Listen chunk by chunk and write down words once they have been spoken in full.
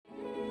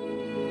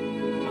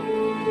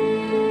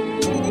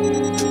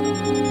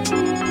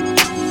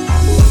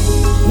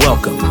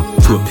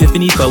Welcome to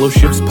Epiphany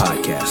Fellowship's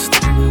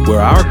podcast,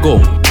 where our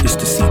goal is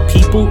to see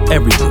people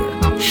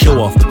everywhere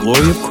show off the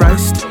glory of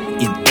Christ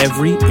in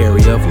every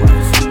area of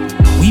life.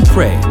 We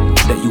pray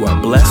that you are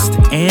blessed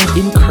and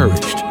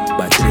encouraged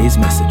by today's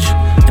message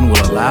and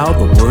will allow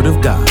the Word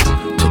of God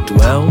to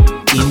dwell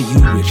in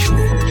you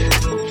richly.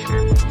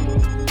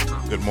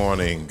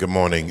 Good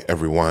morning,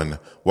 everyone.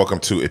 Welcome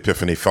to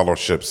Epiphany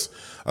Fellowship's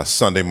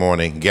Sunday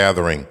morning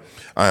gathering.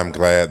 I am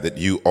glad that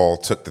you all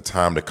took the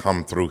time to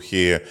come through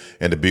here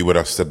and to be with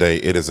us today.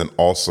 It is an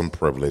awesome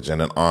privilege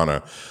and an honor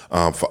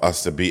for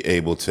us to be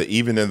able to,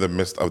 even in the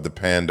midst of the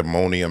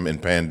pandemonium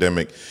and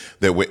pandemic,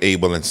 that we're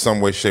able in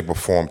some way, shape, or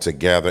form to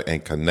gather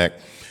and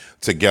connect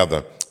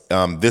together.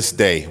 This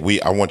day,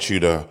 I want you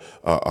to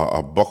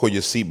buckle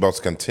your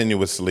seatbelts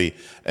continuously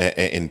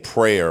in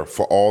prayer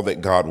for all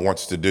that God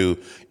wants to do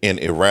in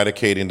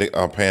eradicating the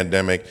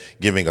pandemic,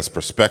 giving us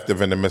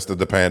perspective in the midst of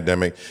the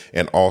pandemic,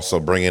 and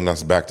also bringing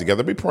us back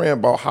together. Be praying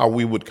about how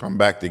we would come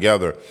back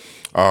together.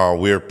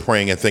 We're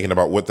praying and thinking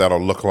about what that'll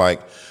look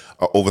like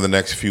over the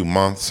next few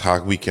months,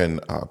 how we can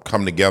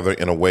come together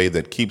in a way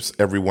that keeps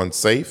everyone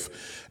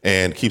safe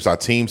and keeps our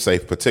team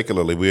safe.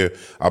 Particularly,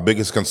 our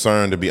biggest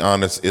concern, to be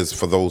honest, is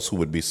for those who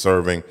would be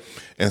serving.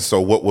 And so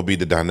what would be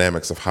the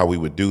dynamics of how we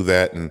would do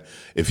that? And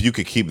if you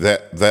could keep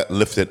that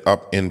lifted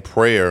up in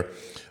prayer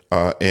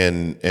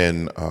and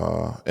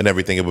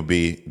everything, it would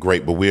be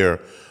great. But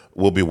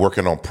we'll be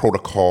working on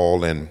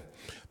protocol and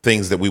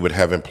things that we would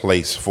have in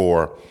place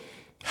for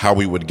how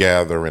we would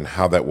gather and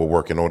how that will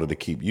work in order to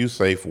keep you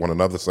safe, one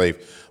another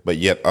safe, but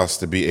yet us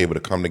to be able to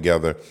come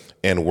together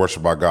and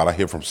worship our God. I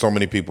hear from so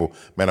many people,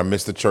 man, I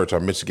miss the church. I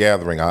miss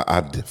gathering.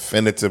 I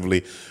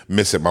definitively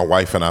miss it. My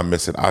wife and I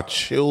miss it. Our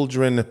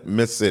children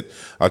miss it.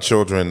 Our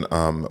children,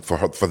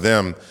 for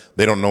them,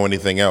 they don't know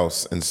anything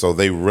else. And so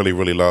they really,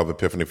 really love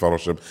Epiphany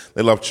Fellowship.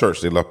 They love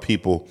church. They love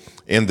people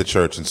in the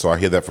church. And so I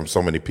hear that from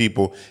so many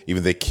people.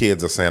 Even their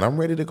kids are saying, I'm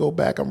ready to go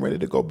back. I'm ready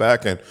to go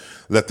back. And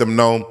let them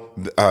know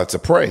to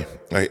pray.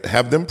 Right?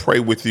 Have them pray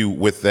with you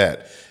with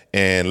that.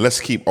 And let's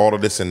keep all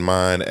of this in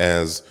mind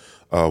as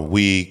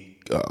we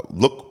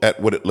look at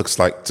what it looks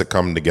like to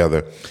come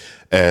together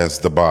as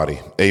the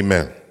body.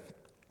 Amen.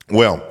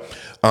 Well,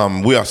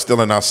 we are still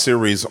in our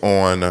series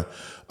on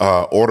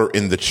order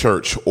in the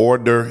church.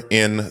 Order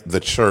in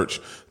the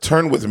church.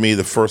 Turn with me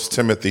to 1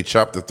 Timothy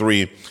chapter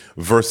 3,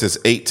 verses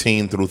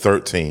 18 through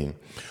 13.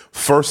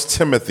 1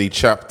 Timothy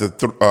chapter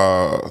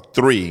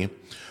 3,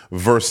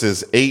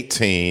 verses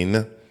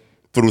 18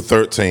 through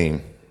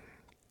 13.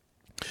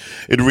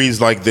 It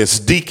reads like this: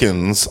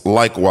 Deacons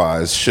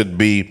likewise should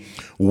be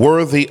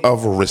worthy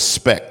of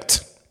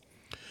respect,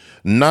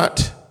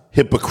 not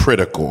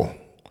hypocritical,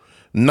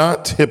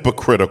 not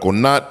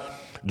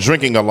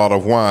drinking a lot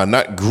of wine,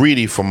 not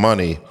greedy for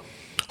money,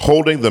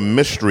 holding the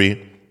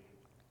mystery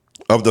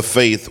of the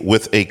faith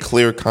with a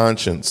clear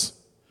conscience.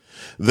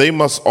 They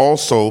must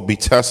also be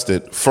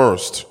tested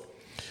first.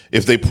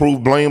 If they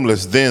prove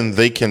blameless, then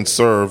they can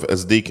serve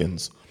as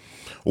deacons.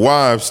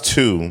 Wives,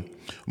 too,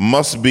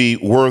 must be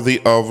worthy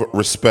of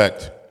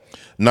respect,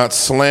 not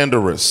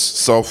slanderous,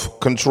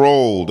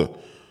 self-controlled,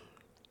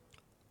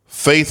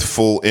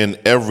 faithful in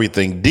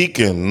everything.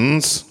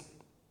 Deacons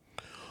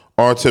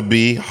are to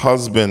be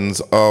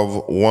husbands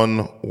of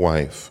one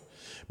wife,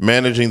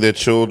 managing their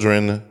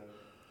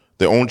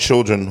own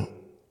children,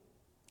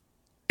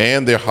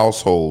 and their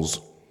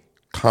households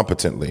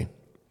competently.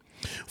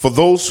 For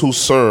those who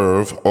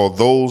serve,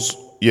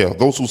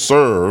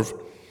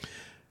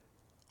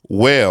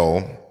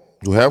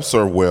 who have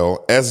served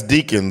well as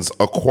deacons,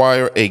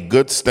 acquire a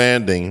good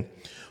standing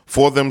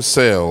for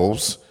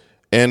themselves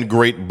and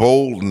great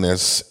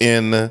boldness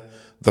in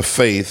the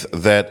faith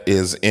that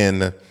is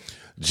in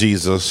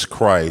Jesus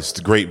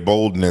Christ. Great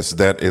boldness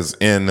that is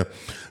in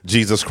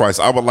Jesus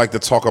Christ. I would like to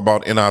talk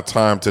about in our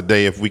time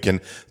today, if we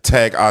can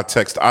tag our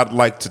text, I'd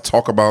like to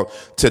talk about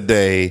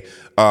today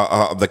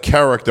the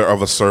character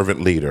of a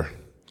servant leader.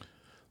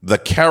 The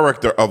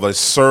character of a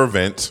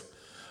servant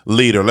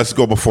leader. Let's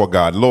go before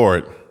God.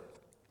 Lord,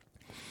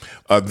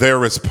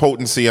 there is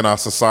potency in our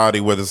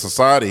society where the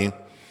society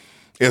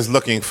is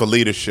looking for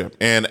leadership.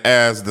 And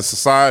as the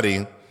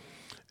society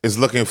is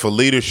looking for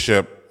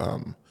leadership, I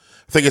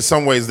think in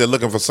some ways they're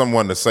looking for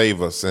someone to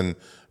save us, and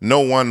no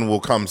one will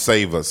come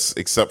save us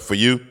except for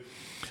you.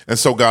 And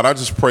so, God, I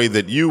just pray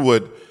that you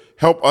would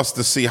help us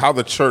to see how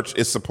the church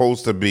is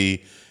supposed to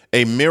be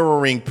a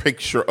mirroring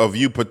picture of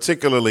you,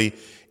 particularly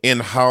in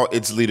how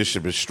its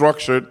leadership is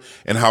structured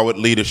and how its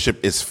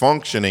leadership is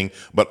functioning,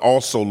 but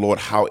also, Lord,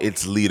 how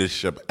its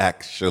leadership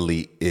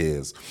actually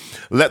is.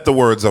 Let the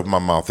words of my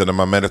mouth and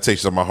my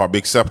meditation of my heart be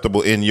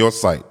acceptable in your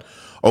sight.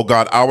 Oh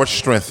God, our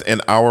strength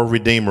and our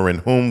Redeemer in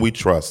whom we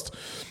trust.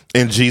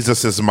 In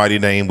Jesus' mighty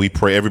name we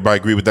pray. Everybody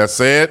agree with that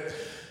said?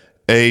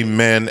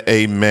 Amen,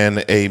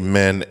 amen,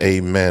 amen,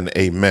 amen,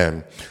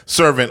 amen.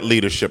 Servant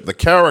leadership, the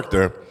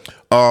character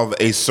of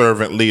a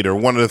servant leader.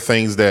 One of the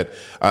things that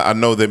I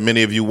know that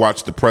many of you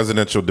watched the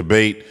presidential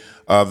debate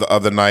the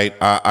other night.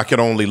 I can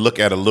only look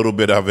at a little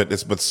bit of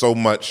it, but so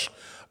much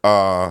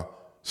I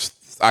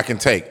can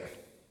take.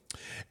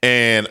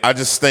 And I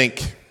just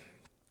think,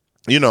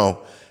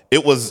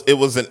 it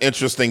was an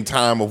interesting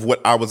time of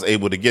what I was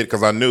able to get,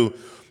 because I knew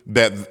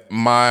that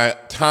my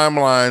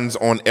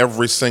timelines on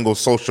every single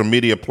social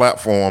media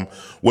platform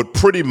would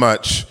pretty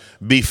much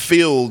be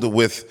filled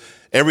with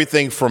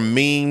everything from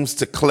memes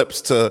to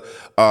clips to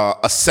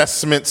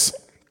assessments,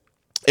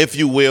 if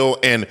you will,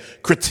 and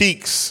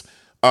critiques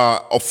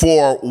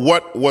for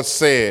what was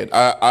said.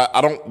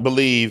 I don't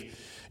believe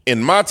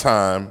in my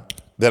time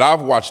that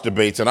I've watched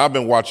debates, and I've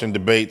been watching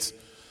debates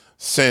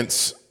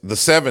since the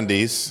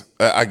 70s,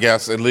 I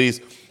guess, at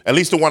least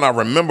the one I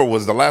remember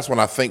was the last one,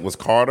 I think, was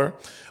Carter.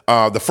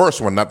 The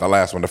first one, not the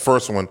last one. The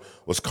first one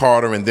was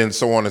Carter, and then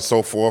so on and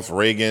so forth,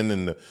 Reagan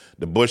and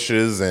the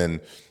Bushes and,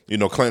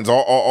 Clinton's,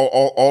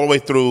 all the way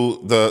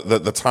through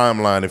the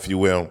timeline, if you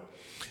will.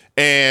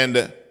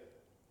 And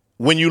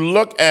when you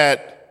look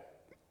at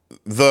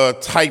the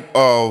type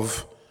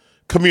of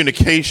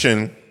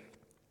communication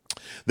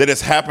that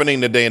is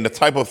happening today and the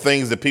type of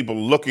things that people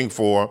are looking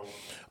for,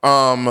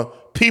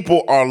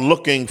 people are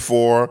looking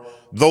for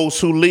those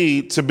who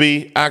lead to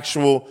be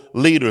actual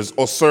leaders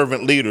or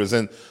servant leaders.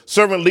 And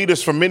servant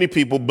leaders for many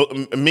people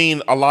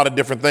mean a lot of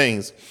different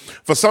things.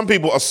 For some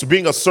people,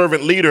 being a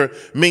servant leader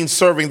means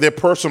serving their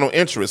personal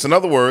interests. In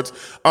other words,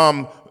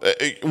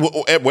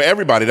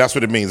 everybody, that's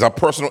what it means, our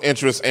personal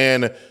interests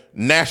and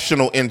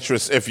national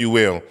interests, if you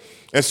will.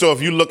 And so if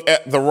you look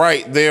at the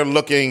right, they're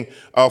looking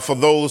for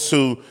those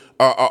who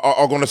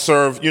are going to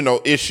serve,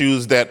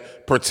 issues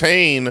that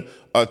pertain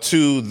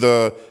to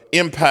the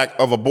impact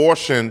of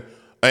abortion,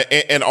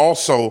 and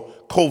also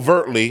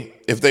covertly,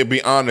 if they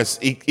be honest,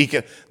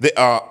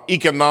 the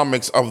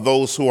economics of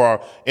those who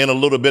are in a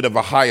little bit of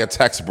a higher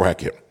tax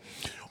bracket.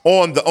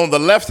 On the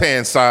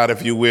left-hand side,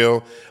 if you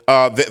will,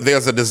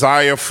 there's a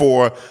desire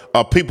for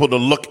people to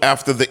look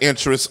after the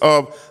interests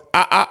of,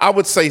 I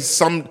would say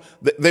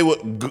they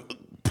would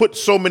put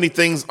so many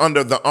things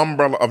under the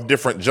umbrella of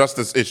different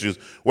justice issues,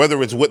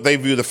 whether it's what they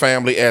view the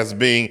family as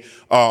being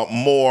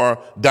more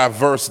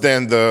diverse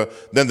than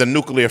the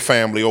nuclear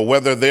family, or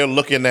whether they're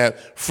looking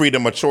at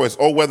freedom of choice,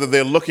 or whether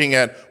they're looking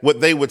at what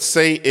they would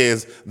say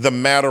is the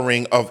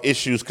mattering of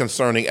issues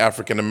concerning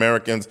African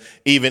Americans,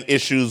 even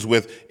issues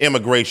with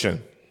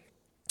immigration.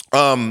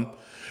 And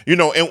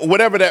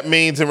whatever that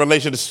means in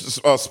relation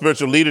to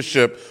spiritual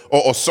leadership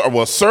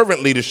or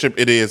servant leadership,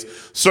 it is.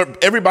 So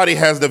everybody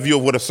has the view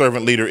of what a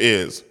servant leader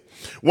is.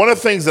 One of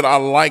the things that I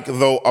like,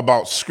 though,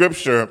 about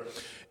Scripture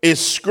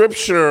is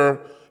Scripture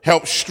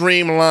helps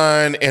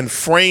streamline and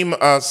frame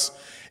us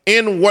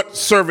in what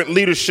servant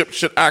leadership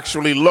should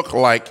actually look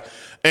like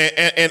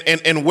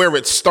and where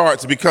it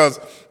starts. Because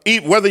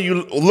whether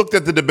you looked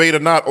at the debate or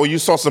not, or you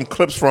saw some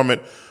clips from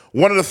it,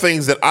 one of the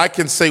things that I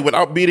can say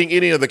without beating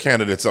any of the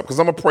candidates up, because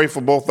I'm going to pray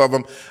for both of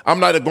them, I'm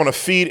not going to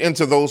feed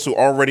into those who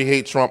already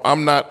hate Trump.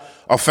 I'm not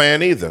a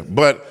fan either,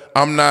 but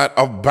I'm not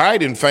a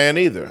Biden fan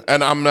either.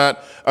 And I'm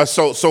not,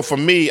 so for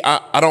me,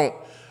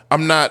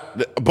 I'm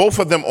not, both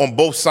of them on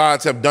both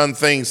sides have done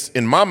things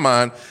in my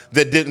mind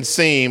that didn't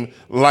seem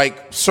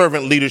like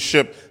servant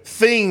leadership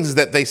things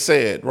that they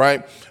said,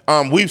 right?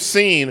 We've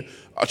seen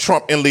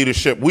Trump in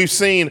leadership. We've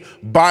seen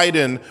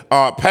Biden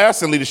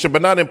pass in leadership,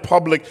 but not in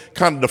public,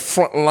 kind of the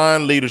front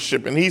line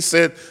leadership. And he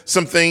said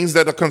some things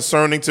that are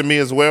concerning to me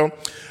as well.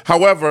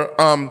 However,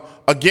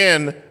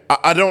 again,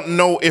 I don't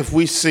know if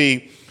we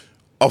see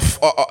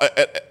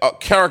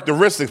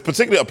characteristics,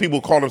 particularly of people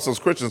who call themselves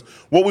Christians,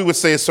 what we would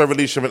say is servant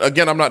leadership. And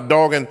again, I'm not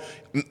dogging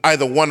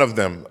either one of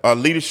them.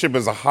 Leadership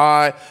is a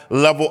high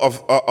level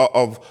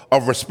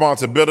of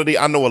responsibility.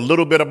 I know a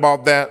little bit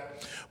about that.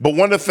 But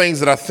one of the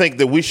things that I think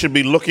that we should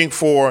be looking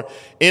for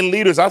in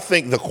leaders, I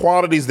think the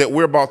qualities that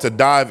we're about to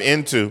dive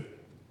into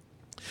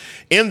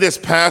in this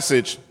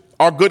passage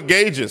are good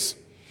gauges,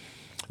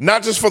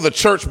 not just for the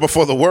church, but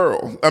for the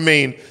world. I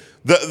mean,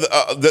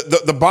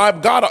 the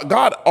Bible,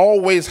 God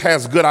always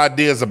has good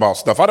ideas about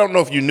stuff. I don't know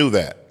if you knew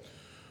that,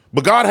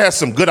 but God has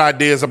some good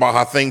ideas about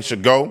how things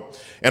should go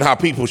and how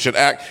people should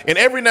act. And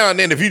every now and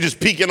then, if you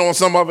just peek in on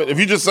some of it, if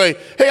you just say,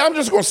 hey, I'm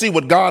just going to see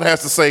what God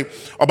has to say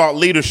about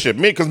leadership.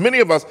 Because many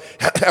of us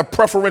have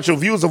preferential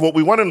views of what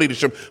we want in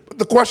leadership. But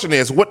the question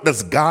is, what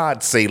does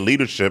God say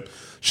leadership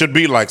should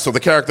be like? So the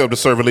character of the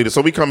servant leader.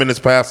 So we come in this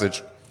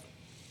passage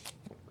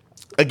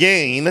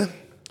again,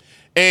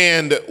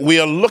 and we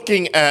are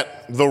looking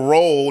at the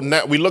role.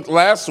 Now, we looked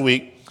last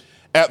week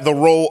at the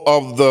role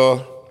of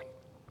the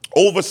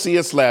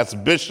overseer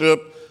 /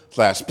 bishop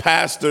 /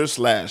 pastor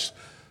 /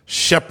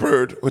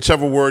 shepherd,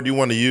 whichever word you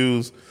want to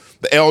use,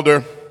 the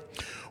elder.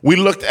 We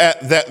looked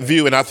at that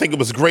view, and I think it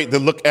was great to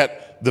look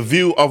at the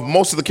view of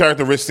most of the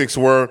characteristics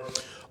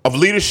of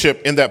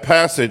leadership in that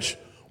passage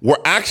were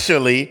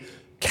actually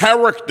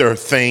character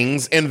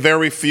things and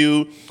very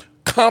few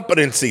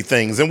competency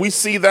things. And we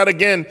see that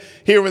again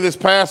here in this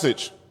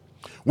passage.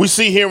 We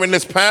see here in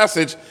this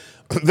passage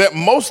that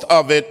most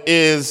of it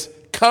is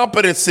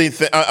competency,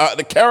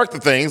 the character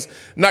things,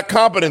 not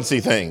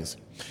competency things.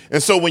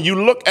 And so when you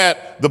look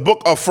at the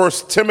book of 1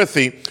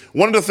 Timothy,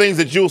 one of the things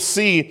that you'll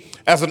see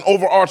as an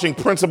overarching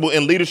principle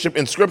in leadership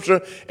in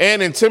Scripture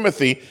and in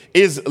Timothy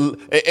is,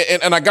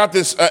 and I got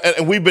this,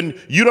 and we've been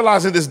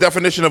utilizing this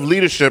definition of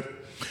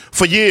leadership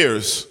for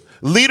years.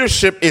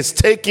 Leadership is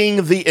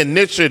taking the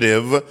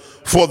initiative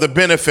for the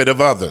benefit of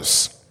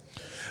others.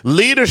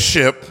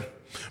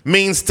 Leadership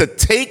means to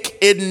take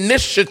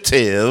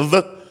initiative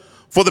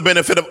for the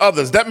benefit of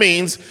others. That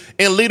means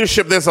in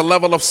leadership, there's a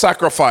level of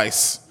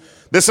sacrifice.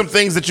 There's some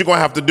things that you're going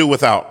to have to do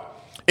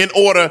without in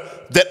order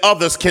that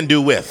others can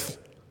do with.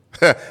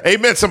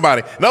 Amen,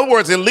 somebody. In other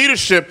words, in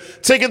leadership,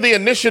 taking the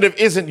initiative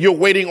isn't you're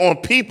waiting on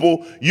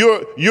people.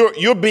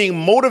 You're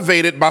being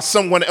motivated by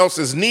someone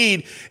else's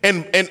need,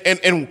 and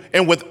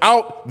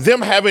without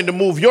them having to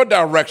move your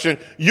direction,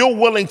 you're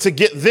willing to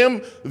get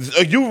them.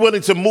 You're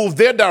willing to move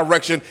their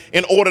direction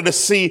in order to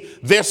see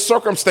their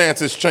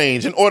circumstances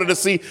change, in order to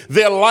see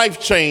their life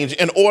change,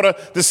 in order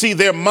to see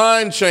their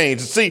mind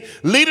change. See,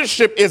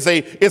 leadership is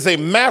a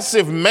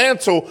massive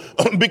mantle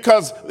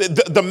because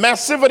the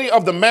massivity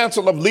of the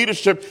mantle of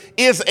leadership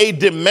is a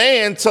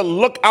demand to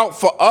look out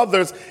for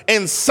others,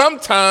 and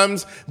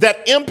sometimes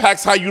that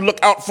impacts how you look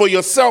out for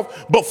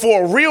yourself. But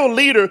for a real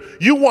leader,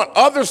 you want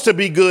others to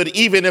be good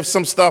even if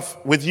some stuff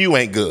with you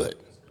ain't good.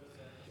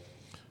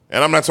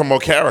 And I'm not talking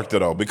about character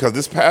though, because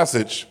this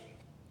passage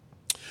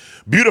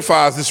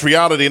beautifies this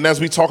reality. And as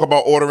we talk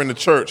about order in the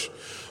church,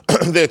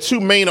 there are two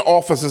main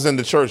offices in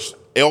the church: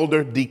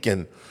 elder,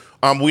 deacon.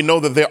 We know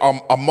that there are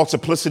a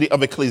multiplicity of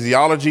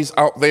ecclesiologies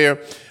out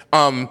there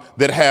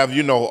that have,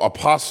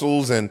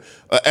 apostles and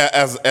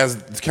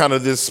as kind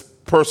of this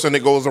person that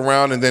goes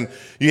around, and then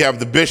you have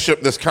the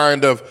bishop that's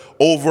kind of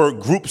over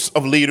groups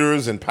of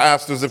leaders and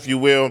pastors, if you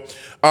will.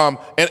 And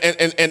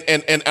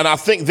I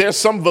think there's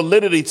some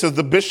validity to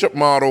the bishop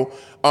model.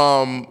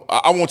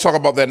 I won't talk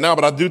about that now,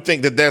 but I do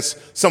think that there's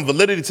some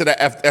validity to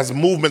that as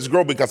movements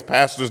grow, because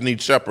pastors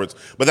need shepherds.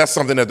 But that's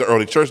something that the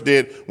early church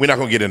did. We're not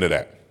going to get into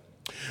that.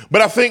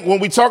 But I think when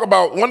we talk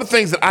about one of the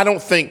things that I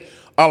don't think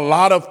a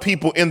lot of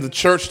people in the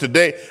church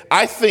today,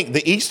 I think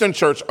the Eastern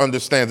church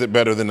understands it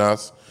better than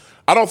us.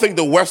 I don't think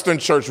the Western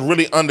church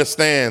really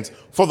understands,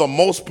 for the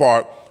most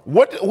part,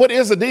 what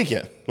is a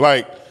deacon.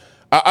 Like,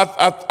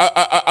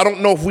 I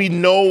don't know if we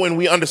know and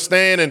we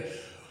understand, and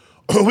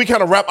we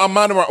kind of wrap our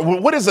mind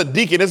around what is a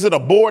deacon. Is it a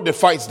board that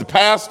fights the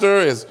pastor?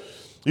 Is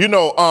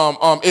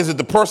it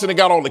the person that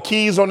got all the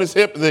keys on his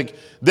hip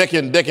that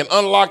can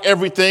unlock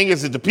everything?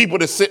 Is it the people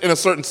that sit in a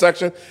certain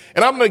section?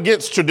 And I'm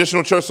against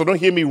traditional church, so don't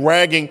hear me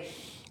ragging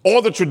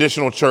on the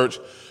traditional church.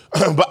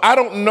 But I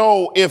don't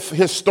know if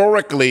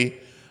historically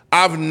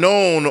I've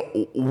known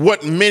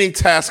what many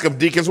tasks of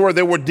deacons were.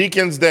 There were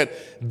deacons that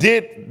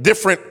did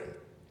different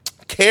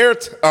care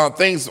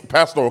things,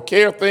 pastoral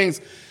care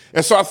things.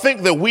 And so I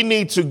think that we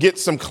need to get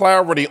some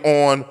clarity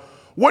on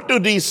what do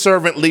these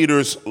servant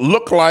leaders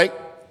look like,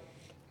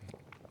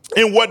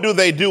 and what do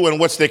they do, and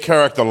what's their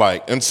character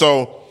like. And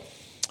so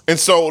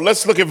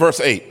let's look at verse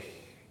 8.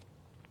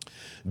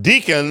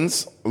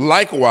 Deacons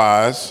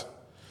likewise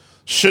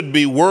should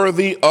be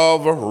worthy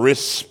of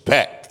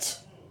respect.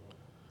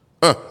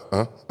 Now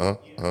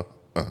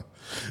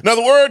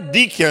the word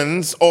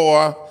deacons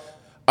or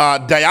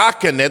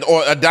diaconate,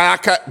 or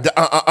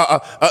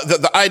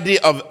the idea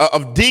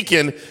of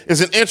deacon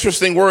is an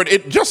interesting word.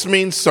 It just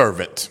means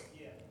servant.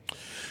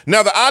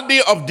 Now the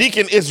idea of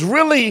deacon is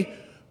really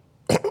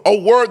a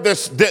word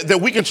that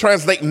we can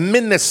translate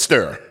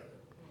minister.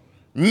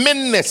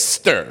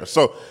 Minister.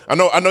 So I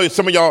know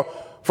some of y'all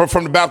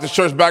from the Baptist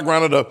church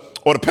background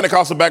or the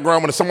Pentecostal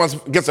background, when someone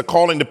gets a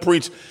calling to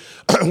preach,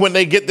 when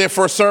they get their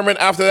first sermon,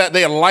 after that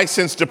they are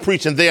licensed to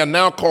preach, and they are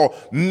now called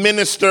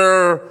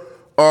Minister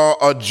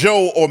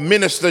Joe or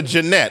Minister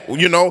Jeanette.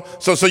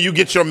 So you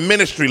get your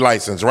ministry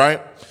license,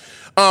 right?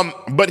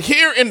 But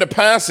here in the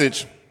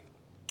passage,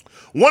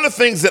 one of the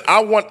things that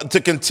I want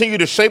to continue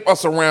to shape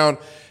us around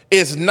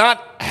is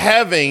not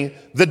having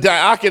the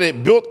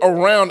diaconate built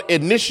around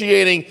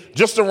initiating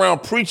just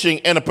around preaching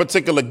and a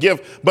particular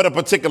gift, but a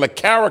particular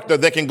character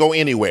that can go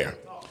anywhere.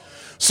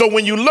 So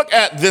when you look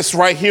at this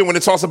right here, when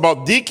it talks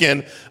about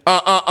deacon,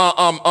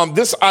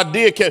 this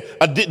idea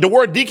the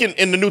word deacon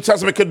in the New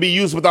Testament could be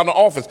used without an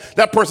office.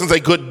 That person's a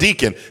good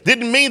deacon.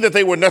 Didn't mean that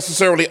they were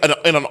necessarily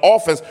in an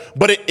office,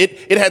 but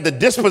it had the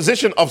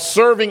disposition of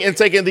serving and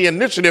taking the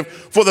initiative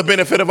for the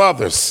benefit of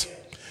others.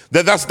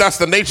 That's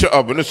the nature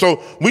of it. And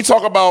so we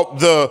talk about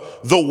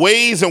the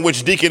ways in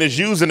which deacon is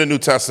used in the New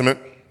Testament.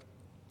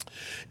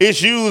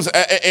 It's used.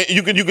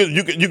 You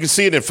can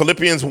see it in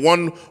Philippians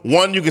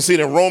 1:1. You can see it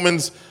in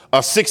Romans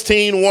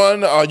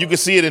 16:1. You can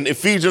see it in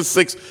Ephesians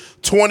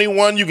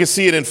 6:21. You can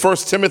see it in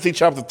 1 Timothy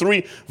chapter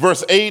 3,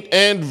 verse 8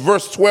 and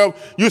verse 12.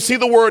 You see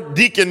the word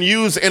deacon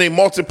used in a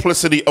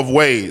multiplicity of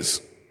ways.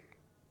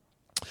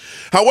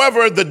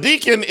 However, the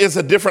deacon is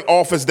a different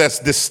office that's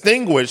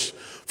distinguished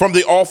from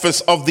the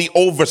office of the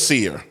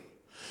overseer.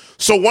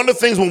 So one of the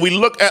things when we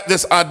look at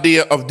this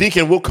idea of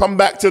deacon, we'll come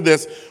back to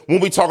this when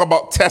we talk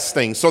about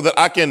testing, so that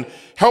I can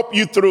help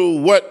you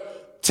through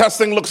what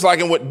testing looks like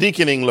and what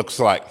deaconing looks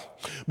like.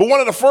 But one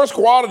of the first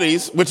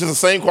qualities, which is the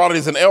same quality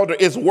as an elder,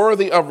 is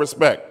worthy of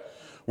respect.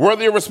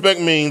 Worthy of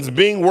respect means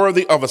being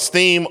worthy of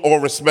esteem or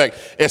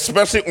respect,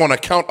 especially on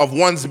account of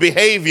one's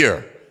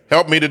behavior.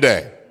 Help me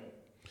today.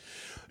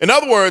 In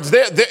other words,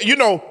 you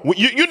know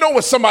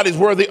when somebody's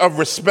worthy of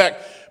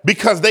respect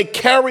because they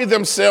carry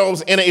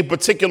themselves in a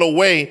particular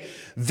way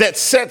that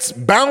sets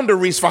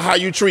boundaries for how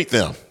you treat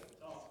them.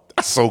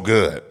 That's so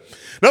good.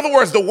 In other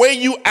words, the way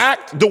you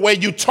act, the way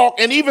you talk,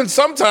 and even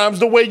sometimes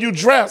the way you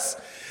dress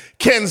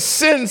can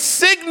send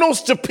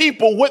signals to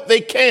people what they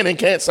can and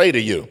can't say to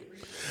you.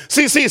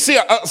 See,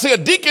 a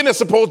deacon is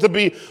supposed to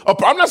be,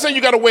 I'm not saying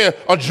you got to wear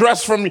a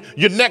dress from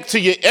your neck to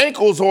your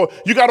ankles or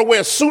you got to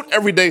wear a suit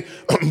every day,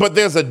 but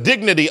there's a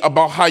dignity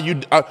about how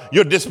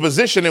your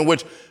disposition in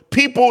which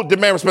people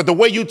demand respect. The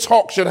way you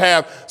talk should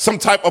have some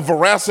type of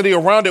veracity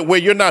around it where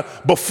you're not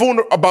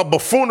about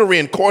buffoonery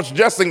and coarse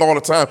jesting all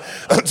the time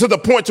to the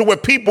point to where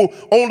people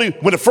only,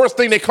 when the first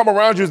thing they come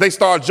around you is they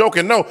start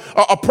joking. No,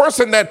 a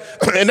person that,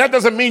 and that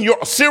doesn't mean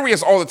you're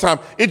serious all the time.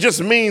 It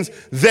just means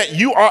that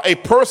you are a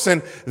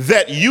person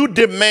that you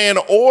demand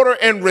order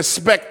and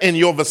respect in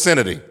your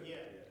vicinity.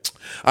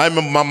 I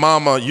remember my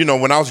mama,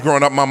 when I was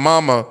growing up, my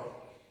mama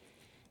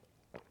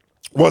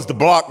was the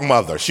block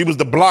mother. She was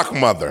the block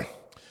mother.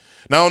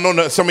 Now, I don't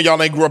know, some of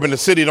y'all ain't grew up in the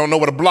city, don't know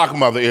what a block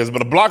mother is,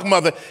 but a block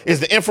mother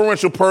is the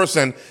influential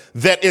person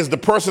that is the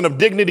person of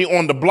dignity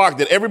on the block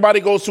that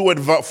everybody goes to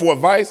for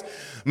advice.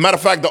 Matter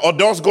of fact, the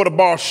adults go to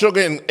borrow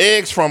sugar and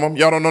eggs from them.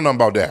 Y'all don't know nothing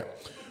about that.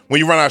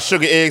 When you run out of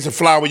sugar, eggs, and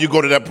flour, you go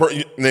to that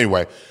person.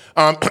 Anyway,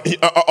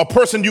 a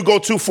person you go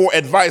to for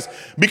advice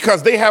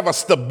because they have a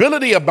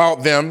stability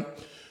about them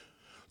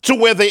to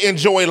where they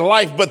enjoy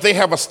life, but they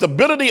have a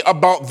stability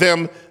about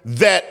them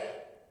that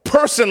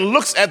person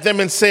looks at them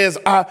and says,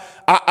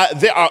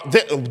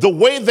 the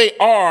way they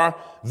are,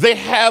 they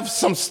have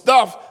some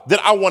stuff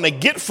that I want to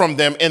get from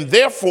them, and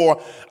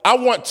therefore I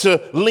want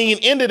to lean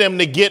into them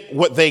to get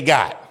what they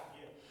got.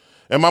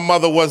 And my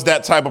mother was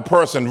that type of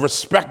person,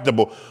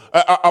 respectable,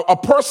 a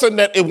person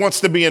that it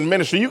wants to be in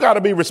ministry. You got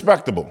to be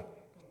respectable.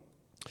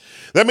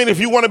 That means if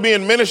you want to be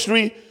in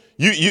ministry,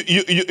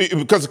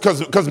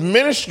 because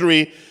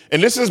ministry,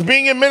 and this is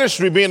being in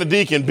ministry, being a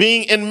deacon,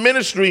 being in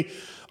ministry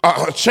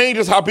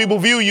changes how people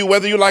view you,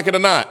 whether you like it or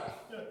not.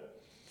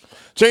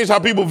 Change how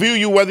people view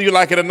you, whether you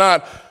like it or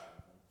not.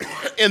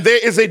 And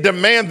there is a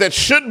demand that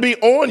should be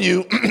on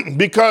you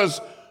because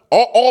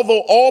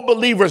although all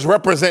believers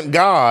represent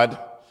God,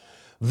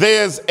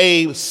 there's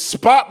a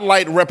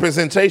spotlight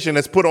representation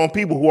that's put on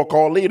people who are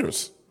called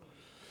leaders.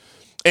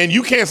 And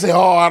you can't say,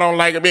 oh, I don't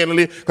like it being a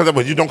leader,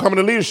 because you don't come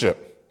into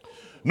leadership.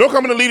 Don't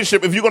come into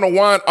leadership if you're going to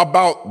whine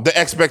about the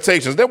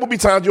expectations. There will be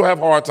times you'll have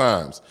hard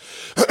times.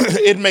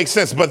 It makes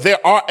sense, but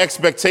there are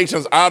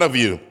expectations out of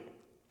you,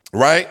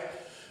 right?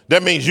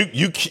 That means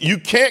you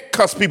can't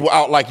cuss people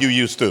out like you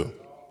used to.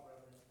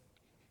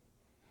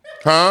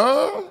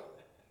 Huh?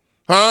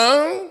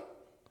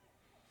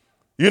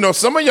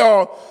 Some of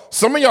y'all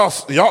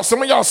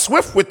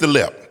swift with the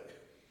lip.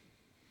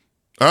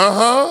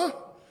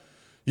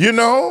 You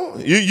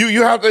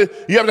have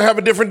to have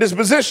a different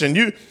disposition.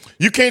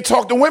 You can't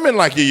talk to women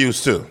like you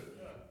used to.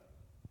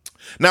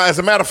 Now, as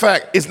a matter of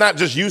fact, it's not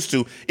just used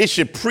to. It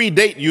should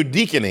predate your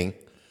deaconing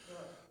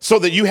so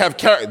that you have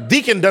character.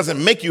 Deacon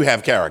doesn't make you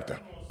have character.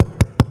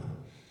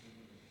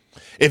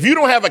 If you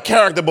don't have a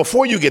character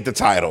before you get the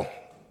title,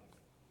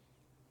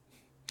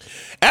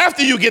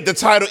 after you get the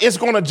title, it's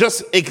going to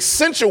just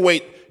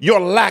accentuate your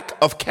lack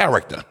of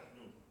character.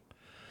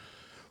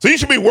 So you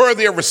should be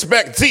worthy of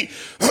respect. See,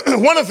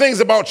 one of the things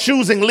about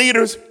choosing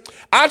leaders,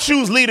 I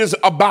choose leaders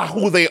about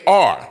who they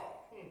are,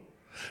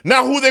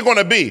 not who they're going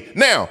to be.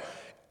 Now,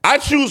 I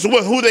choose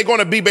who they're going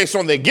to be based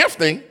on their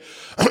gifting,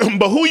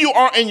 but who you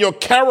are in your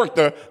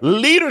character,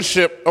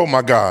 leadership, oh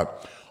my God,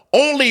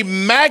 only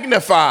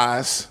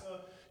magnifies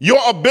your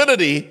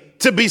ability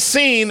to be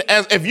seen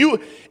as if you're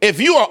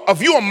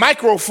a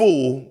micro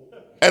fool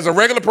as a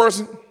regular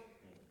person.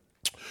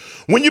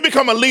 When you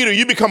become a leader,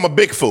 you become a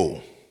big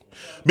fool.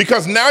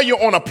 Because now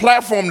you're on a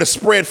platform to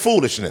spread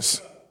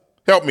foolishness.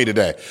 Help me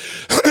today.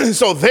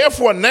 So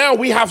therefore now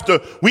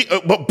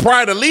but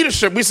prior to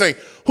leadership, we say,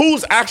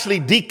 who's actually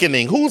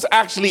deaconing? Who's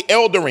actually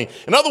eldering?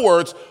 In other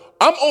words,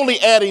 I'm only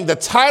adding the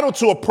title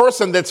to a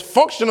person that's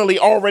functionally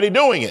already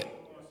doing it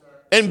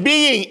and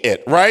being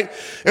it, right?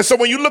 And so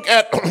when you look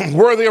at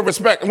worthy of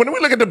respect, when we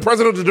look at the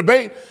presidential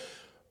debate,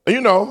 is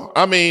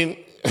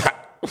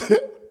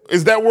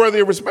that worthy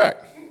of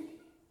respect?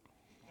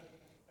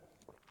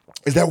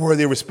 Is that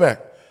worthy of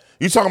respect?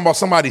 You talking about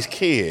somebody's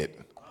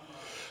kid.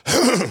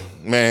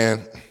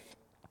 Man.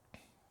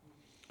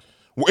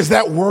 Is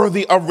that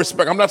worthy of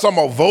respect? I'm not talking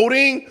about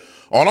voting.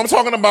 All I'm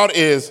talking about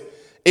is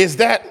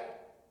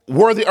that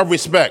worthy of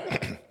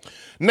respect?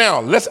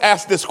 Now, let's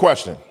ask this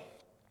question.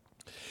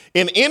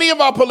 In any of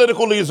our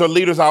political leaders or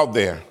leaders out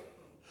there,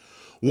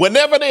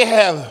 whenever they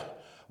have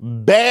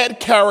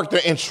bad character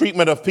and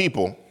treatment of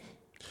people,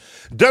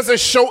 does it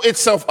show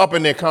itself up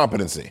in their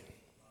competency?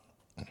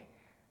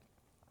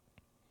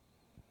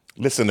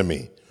 Listen to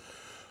me.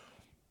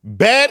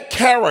 Bad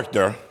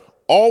character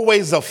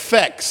always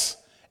affects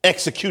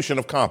execution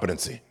of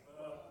competency.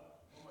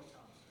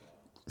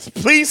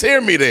 Please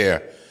hear me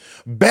there.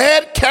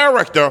 Bad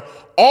character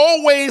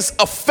always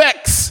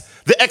affects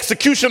the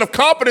execution of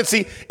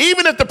competency,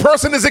 even if the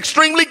person is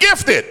extremely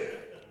gifted.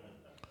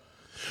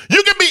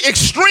 You can be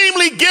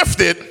extremely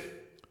gifted,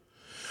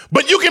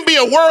 but you can be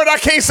a word I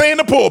can't say in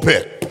the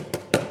pulpit.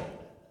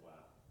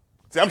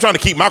 See, I'm trying to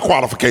keep my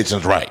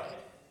qualifications right.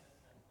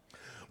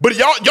 But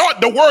y'all,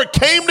 the word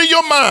came to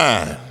your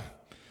mind.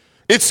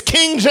 It's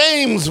King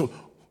James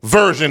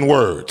Version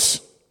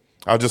words.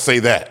 I'll just say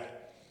that.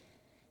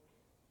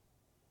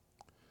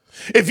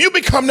 If you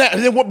become that,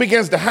 then what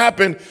begins to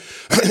happen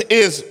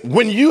is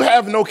when you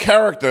have no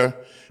character,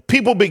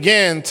 people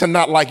begin to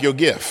not like your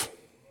gift.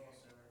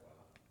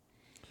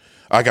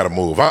 I got to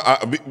move.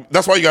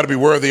 That's why you got to be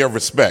worthy of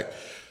respect.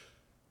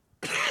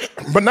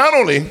 But not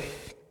only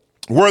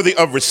worthy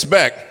of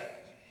respect,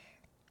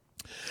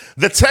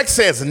 the text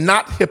says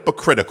not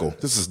hypocritical.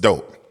 This is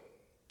dope.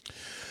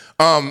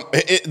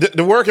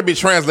 The word can be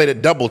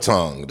translated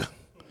double-tongued.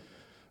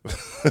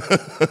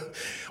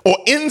 Or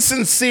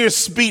insincere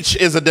speech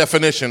is a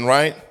definition,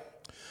 right?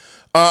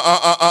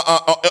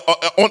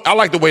 I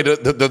like the way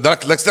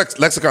the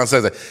lexicon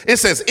says it. It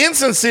says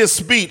insincere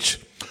speech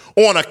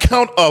on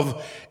account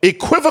of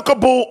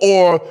equivocable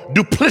or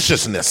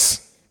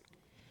duplicitousness.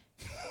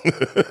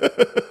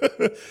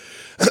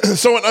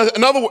 So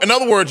in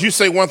other words, you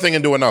say one thing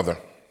and do another.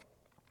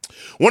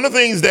 One of the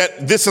things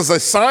that this is a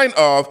sign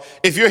of,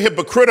 if you're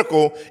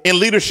hypocritical in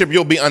leadership,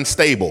 you'll be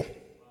unstable.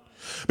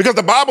 Because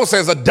the Bible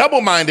says a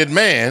double-minded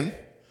man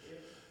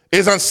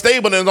is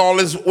unstable in all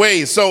his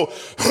ways. So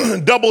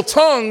double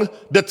tongue,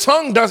 the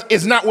tongue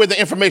is not where the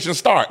information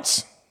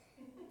starts.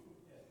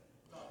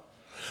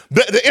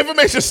 The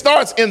information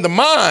starts in the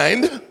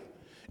mind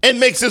and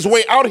makes its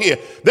way out here.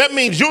 That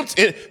means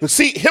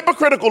see,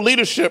 hypocritical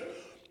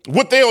leadership,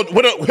 what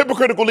a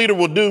hypocritical leader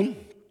will do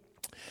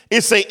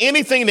is say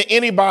anything to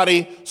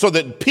anybody so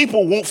that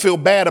people won't feel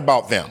bad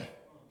about them.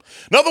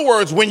 In other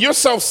words, when you're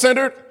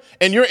self-centered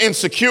and you're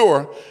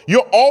insecure,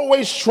 you're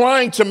always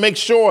trying to make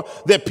sure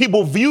that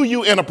people view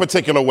you in a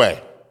particular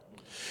way.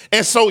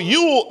 And so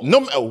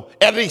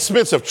at the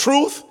expense of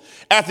truth,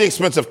 at the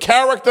expense of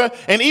character,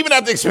 and even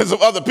at the expense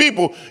of other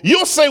people,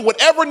 you'll say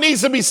whatever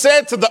needs to be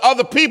said to the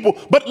other people.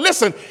 But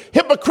listen,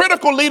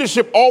 hypocritical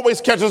leadership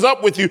always catches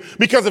up with you,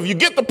 because if you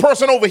get the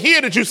person over here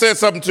that you said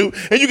something to,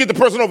 and you get the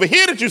person over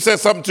here that you said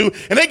something to,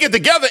 and they get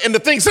together and the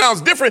thing sounds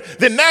different,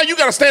 then now you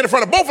got to stand in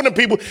front of both of them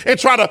people and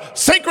try to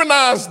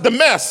synchronize the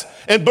mess.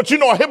 But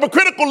a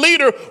hypocritical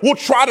leader will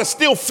try to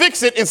still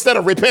fix it instead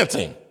of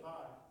repenting.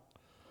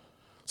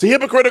 See,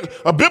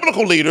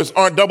 biblical leaders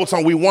aren't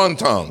double-tongued, we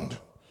one-tongued.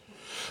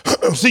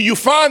 See, you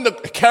find the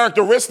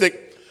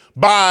characteristic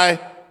by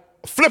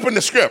flipping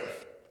the script.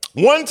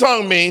 One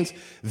tongue means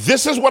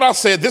this is what I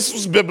said, this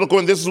was biblical,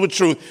 and this is with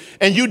truth.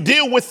 And you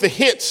deal with the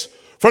hits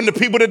from the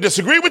people that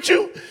disagree with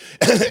you,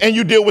 and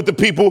you deal with the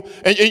people,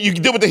 and you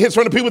deal with the hits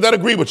from the people that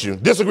agree with you,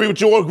 disagree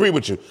with you, or agree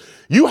with you.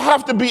 You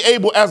have to be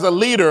able, as a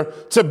leader,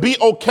 to be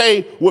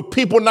okay with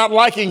people not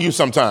liking you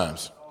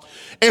sometimes.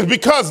 And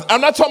because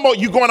I'm not talking about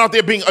you going out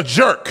there being a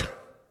jerk.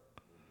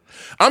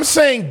 I'm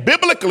saying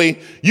biblically,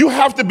 you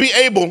have to be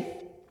able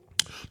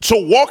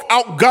to walk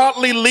out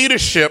godly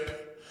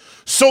leadership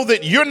so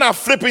that you're not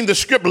flipping the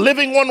script,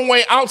 living one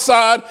way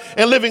outside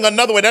and living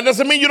another way. That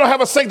doesn't mean you don't have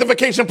a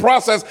sanctification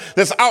process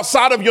that's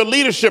outside of your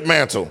leadership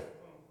mantle.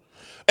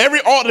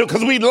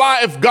 Because we lie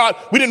if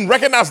we didn't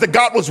recognize that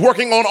God was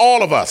working on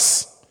all of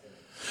us.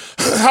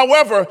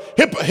 However,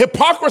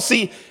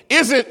 hypocrisy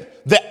isn't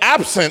the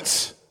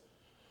absence.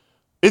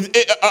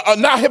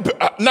 Not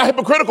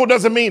hypocritical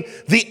doesn't mean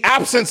the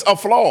absence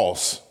of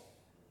flaws.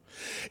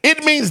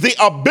 It means the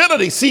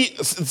ability. See,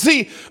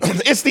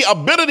 it's the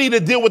ability to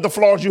deal with the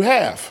flaws you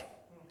have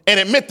and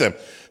admit them.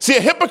 See,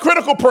 a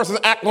hypocritical person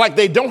act like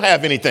they don't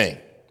have anything.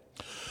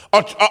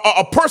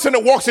 A person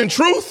that walks in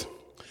truth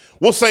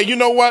will say, you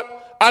know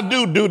what? I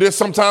do this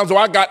sometimes, or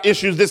I got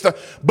issues this time.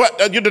 But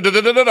a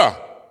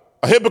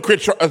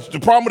hypocrite. The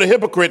problem with a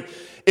hypocrite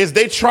is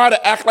they try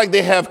to act like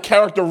they have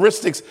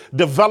characteristics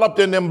developed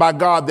in them by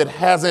God that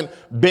hasn't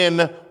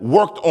been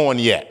worked on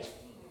yet.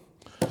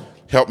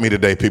 Help me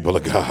today, people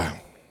of God.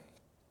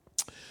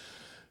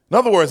 In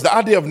other words, the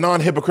idea of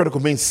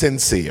non-hypocritical means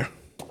sincere.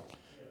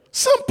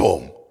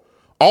 Simple.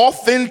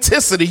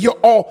 Authenticity. You're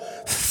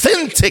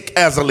authentic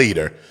as a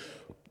leader.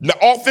 Now,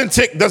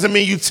 authentic doesn't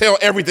mean you tell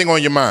everything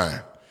on your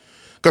mind.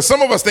 Because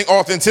some of us think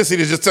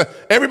authenticity is just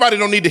everybody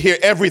don't need to hear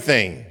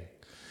everything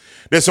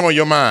that's on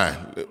your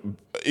mind.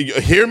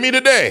 Hear me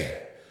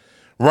today,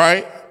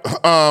 right?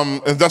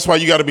 And that's why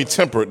you got to be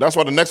temperate. That's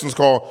why the next one's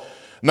called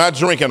not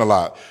drinking a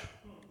lot.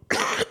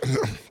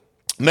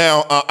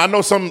 Now, I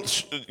know some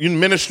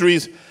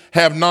ministries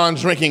have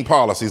non-drinking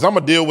policies. I'm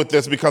going to deal with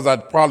this because I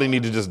probably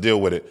need to just deal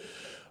with it.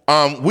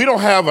 We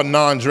don't have a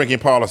non-drinking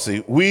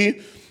policy.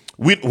 We're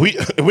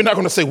not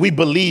going to say we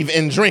believe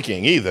in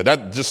drinking either.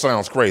 That just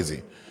sounds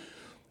crazy.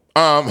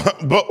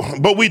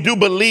 But we do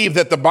believe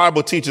that the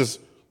Bible teaches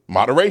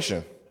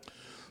moderation.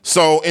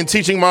 So in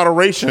teaching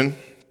moderation,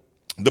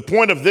 the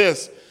point of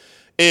this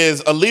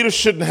is a leader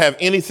shouldn't have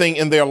anything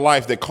in their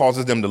life that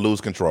causes them to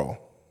lose control.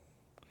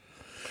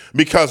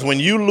 Because when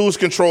you lose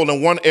control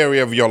in one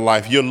area of your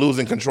life, you're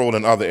losing control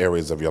in other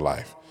areas of your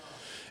life.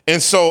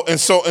 And so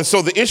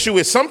the issue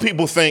is some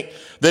people think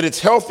that it's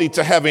healthy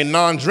to have a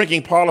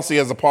non-drinking policy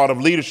as a part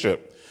of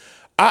leadership.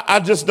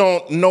 I just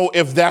don't know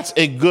if that's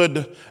a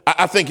good,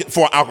 I think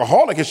for an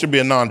alcoholic, it should be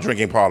a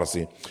non-drinking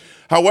policy.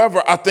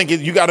 However, I think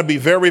you got to be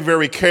very,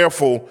 very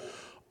careful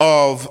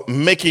of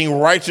making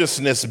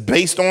righteousness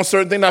based on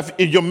certain things. Now,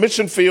 if your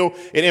mission field,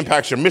 it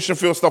impacts your mission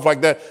field, stuff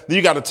like that, then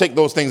you got to take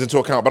those things into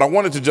account. But I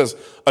wanted to just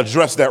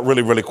address that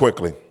really, really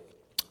quickly.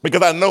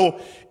 Because I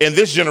know in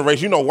this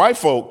generation, white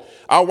folk,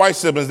 our white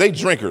siblings, they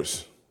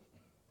drinkers.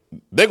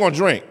 They're going to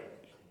drink.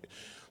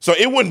 So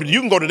you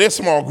can go to their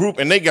small group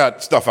and they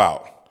got stuff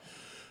out.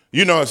 I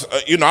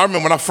remember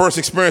when I first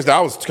experienced that,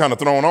 I was kind of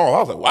thrown off. I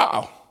was like,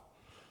 wow,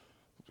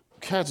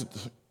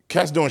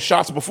 cats doing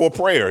shots before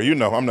prayer.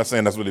 I'm not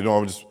saying that's what they're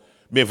doing. I'm just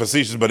being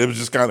facetious, but it was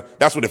just kind of,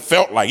 that's what it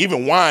felt like.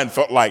 Even wine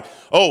felt like,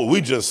 oh,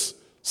 we just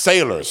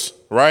sailors,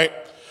 right?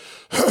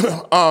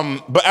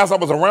 But as I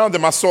was around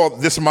them, I saw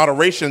this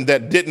moderation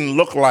that didn't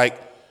look like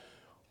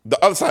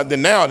the other side.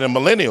 Then now, the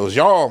millennials,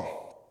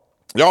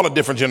 y'all a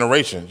different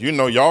generation.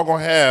 Y'all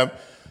gonna have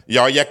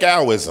y'all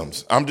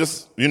Yakowisms. I'm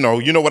just, you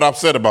know what I've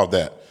said about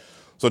that.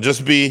 So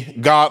just be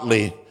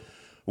godly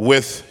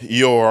with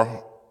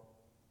your,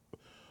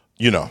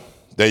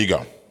 there you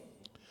go.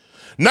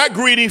 Not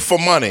greedy for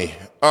money.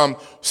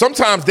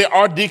 Sometimes there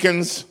are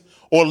deacons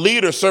or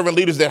leaders, servant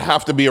leaders that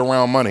have to be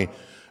around money.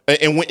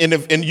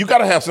 And you got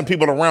to have some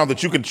people around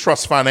that you can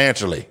trust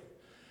financially.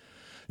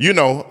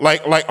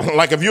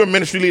 Like if you're a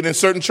ministry leader in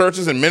certain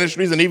churches and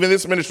ministries, and even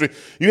this ministry,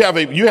 you have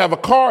a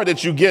card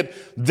that you get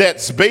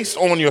that's based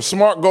on your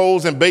SMART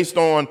goals and based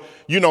on,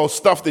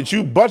 stuff that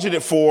you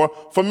budgeted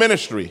for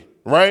ministry,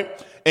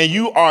 right? And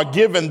you are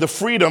given the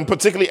freedom,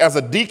 particularly as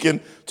a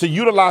deacon, to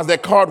utilize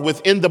that card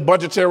within the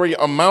budgetary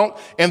amount.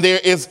 And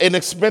there is an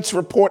expense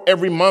report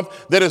every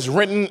month that is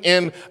written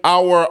in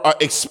our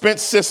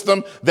expense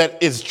system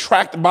that is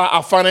tracked by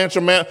our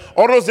financial man.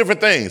 All those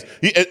different things.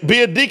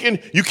 Be a deacon,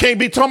 you can't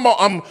be talking about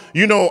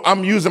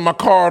I'm using my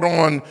card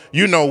on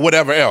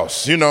whatever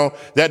else.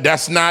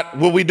 That's not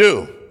what we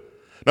do.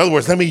 In other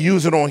words, let me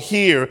use it on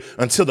here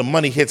until the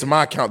money hits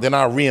my account, then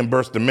I'll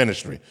reimburse the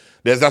ministry.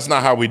 That's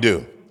not how we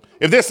do.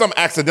 If there's some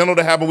accidental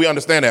to happen, we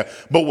understand that.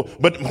 But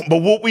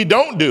what we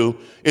don't do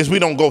is we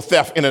don't go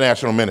theft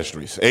international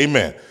ministries.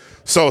 Amen.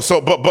 But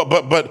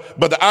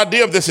the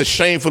idea of this is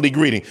shamefully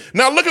greedy.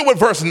 Now look at what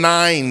verse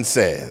 9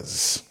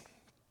 says.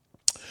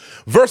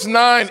 Verse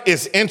 9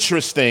 is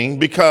interesting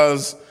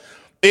because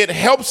it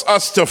helps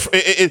us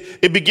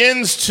it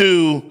begins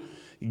to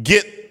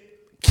get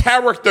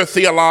character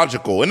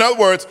theological. In other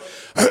words,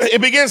 it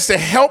begins to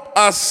help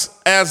us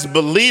as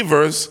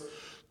believers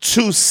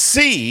to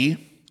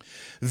see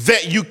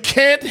that you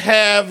can't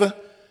have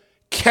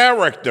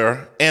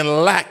character and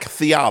lack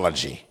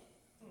theology.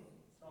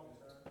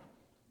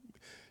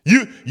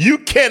 You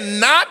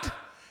cannot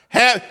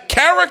have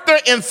character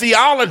and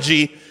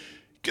theology.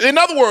 In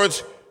other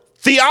words,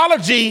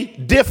 theology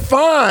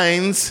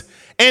defines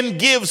and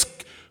gives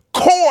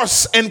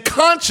course and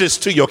conscience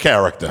to your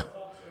character.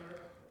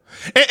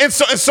 And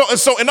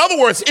so, in other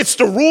words, it's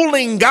the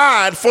ruling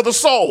guide for the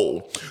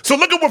soul. So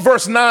look at what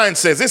verse 9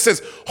 says. It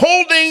says,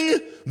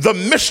 holding the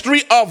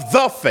mystery of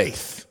the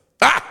faith.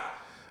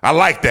 I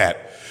like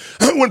that.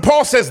 When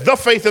Paul says the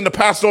faith in the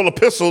pastoral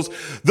epistles,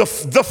 the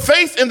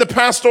faith in the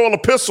pastoral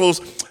epistles,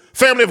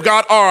 family of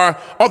God, are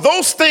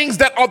those things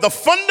that are the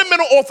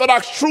fundamental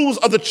orthodox truths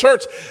of the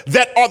church,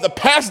 that are the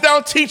passed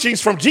down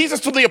teachings from Jesus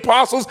to the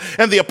apostles,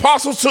 and the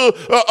apostles to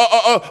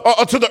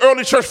the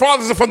early church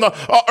fathers, and from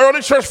the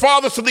early church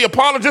fathers to the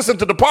apologists, and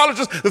to the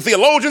apologists, the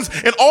theologians,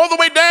 and all the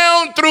way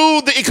down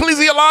through the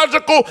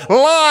ecclesiological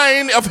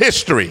line of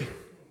history.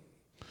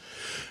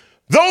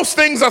 Those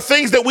things are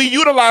things that we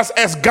utilize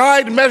as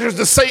guide measures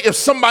to say if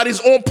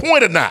somebody's on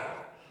point or not.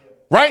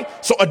 Right?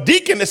 So a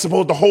deacon is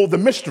supposed to hold the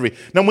mystery.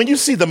 Now, when you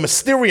see the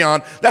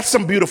mysterion, that's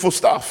some beautiful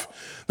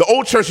stuff. The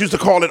old church used to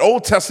call it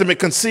Old Testament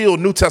concealed,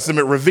 New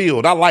Testament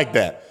revealed. I like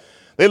that.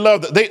 They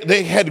loved it.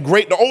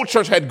 The old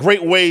church had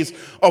great ways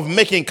of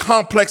making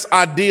complex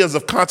ideas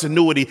of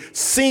continuity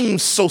seem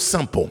so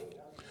simple.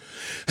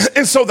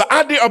 And so the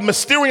idea of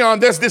mysterion,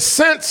 there's this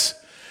sense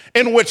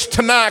in which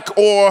Tanakh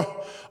or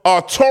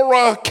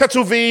Torah,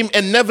 Ketuvim,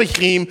 and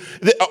Nevi'im,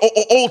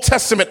 the Old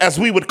Testament as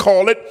we would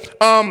call it,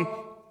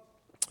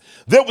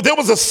 there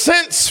was a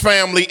sense,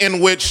 family,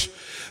 in which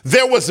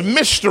there was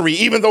mystery,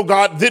 even though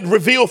God did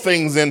reveal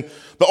things in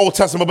the Old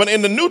Testament. But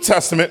in the New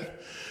Testament,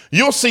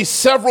 you'll see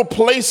several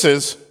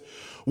places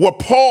where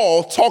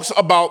Paul talks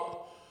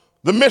about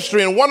the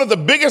mystery. And one of the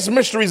biggest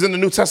mysteries in the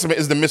New Testament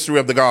is the mystery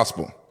of the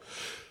gospel.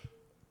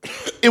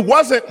 It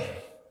wasn't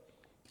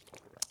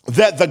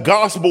that the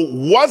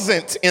gospel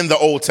wasn't in the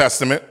Old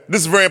Testament.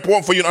 This is very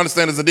important for you to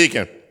understand as a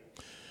deacon.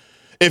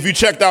 If you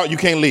checked out, you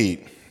can't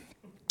lead.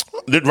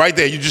 Right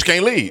there, you just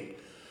can't lead.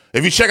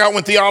 If you check out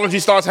when theology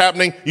starts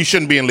happening, you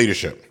shouldn't be in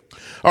leadership.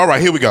 All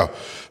right, here we go.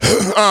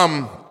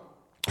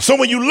 So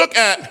when you look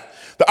at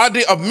the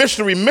idea of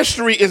mystery,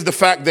 mystery is the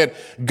fact that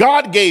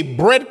God gave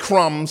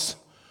breadcrumbs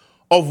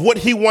of what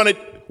he wanted,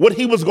 what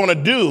he was going to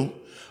do,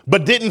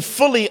 but didn't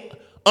fully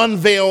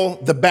unveil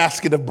the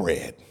basket of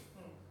bread.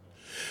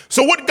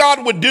 So what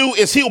God would do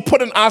is he'll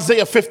put in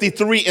Isaiah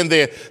 53 in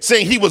there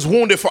saying he was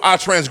wounded for our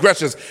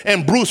transgressions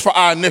and bruised for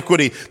our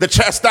iniquity. The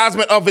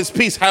chastisement of his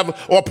peace have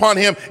upon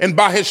him, and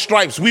by his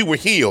stripes we were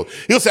healed.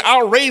 He'll say,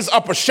 I'll raise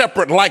up a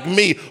shepherd like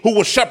me who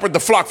will shepherd the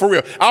flock for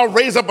real. I'll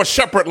raise up a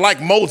shepherd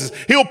like Moses.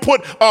 He'll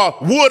put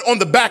wood on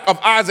the back of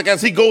Isaac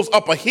as he goes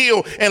up a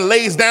hill and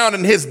lays down,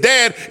 and his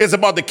dad is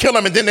about to kill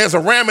him, and then there's a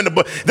ram in the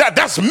bush.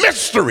 That's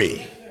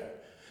mystery.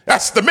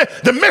 That's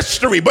the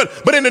mystery.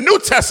 But in the New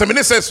Testament,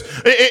 it says,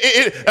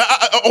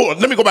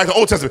 let me go back to the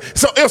Old Testament.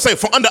 So it'll say,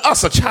 for unto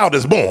us a child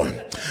is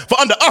born. For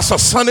unto us a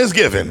son is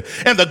given.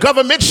 And the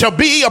government shall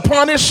be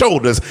upon his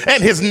shoulders.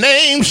 And his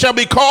name shall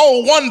be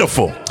called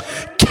Wonderful,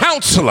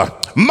 Counselor,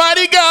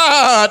 Mighty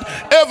God,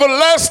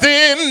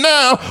 Everlasting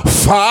Now,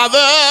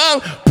 Father,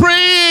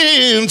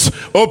 Prince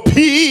of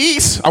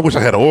Peace. I wish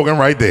I had an organ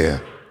right there.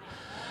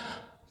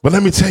 But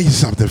let me tell you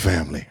something,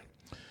 family.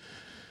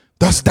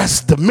 That's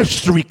the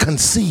mystery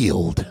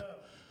concealed.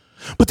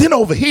 But then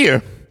over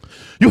here,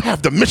 you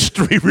have the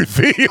mystery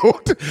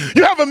revealed.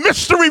 You have a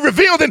mystery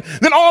revealed, and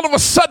then all of a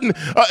sudden,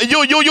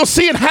 you'll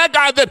see in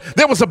Haggai that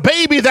there was a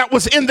baby that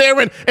was in there,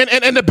 and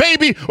the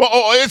baby,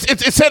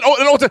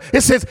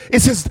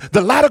 it says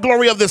the latter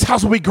glory of this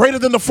house will be greater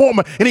than the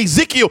former. In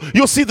Ezekiel,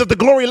 you'll see that the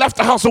glory left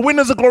the house. So when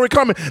is the glory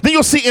coming? Then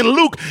you'll see in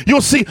Luke,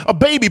 you'll see a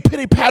baby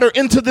pity patter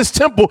into this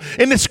temple,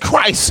 and it's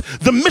Christ,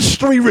 the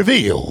mystery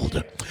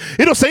revealed.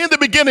 It'll say in the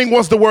beginning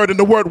was the Word, and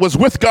the Word was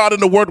with God,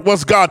 and the Word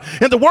was God.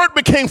 And the Word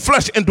became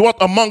flesh and dwelt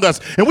among us.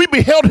 And we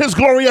beheld his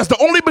glory as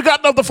the only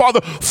begotten of the Father,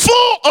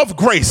 full of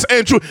grace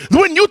and truth.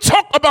 When you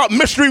talk about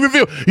mystery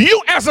revealed, you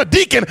as a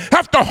deacon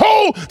have to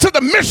hold to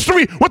the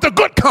mystery with a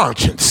good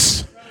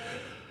conscience.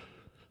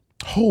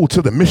 Hold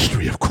to the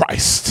mystery of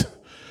Christ.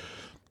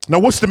 Now,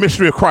 what's the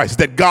mystery of Christ?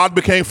 That God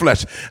became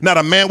flesh. Not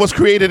a man was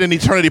created in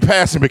eternity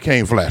past and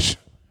became flesh.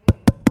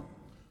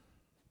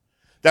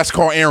 That's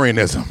called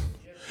Arianism.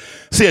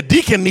 See, a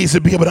deacon needs to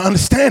be able to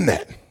understand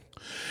that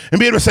and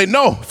be able to say,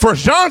 no, 1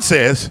 John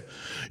says,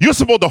 you're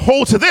supposed to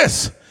hold to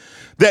this,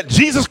 that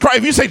Jesus Christ,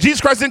 if you say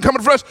Jesus Christ didn't come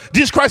in the flesh,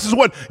 Jesus Christ is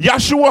what?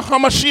 Yahshua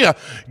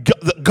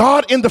HaMashiach,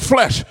 God in the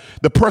flesh.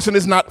 The person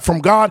is not from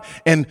God,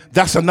 and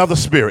that's another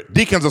spirit.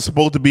 Deacons are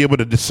supposed to be able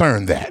to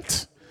discern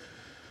that.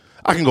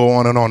 I can go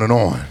on and on and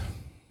on.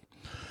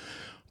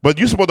 But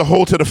you're supposed to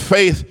hold to the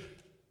faith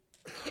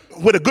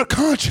with a good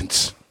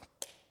conscience.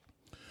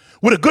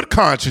 With a good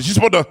conscience. You're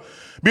supposed to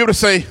be able to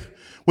say,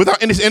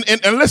 without any,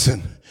 and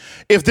listen,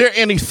 if there are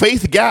any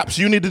faith gaps,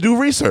 you need to do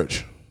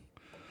research.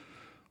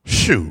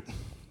 Shoot.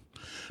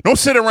 Don't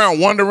sit around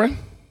wondering,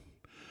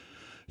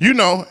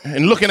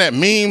 and looking at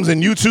memes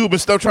and YouTube and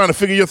stuff trying to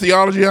figure your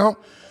theology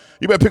out.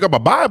 You better pick up a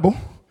Bible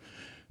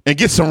and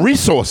get some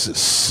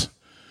resources.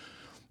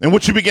 And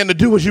what you begin to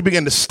do is you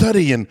begin to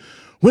study, and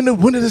when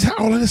did this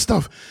happen, all of this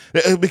stuff.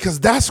 Because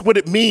that's what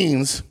it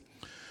means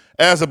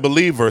as a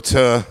believer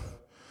to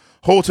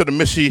hold to the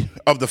mystery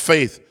of the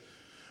faith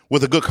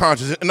with a good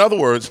conscience. In other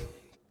words,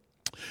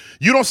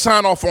 you don't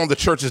sign off on the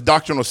church's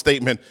doctrinal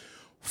statement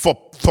for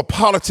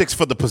politics,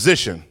 for the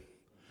position,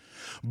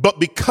 but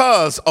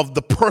because of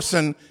the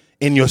person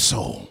in your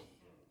soul.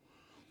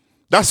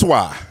 That's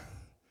why,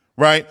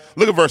 right?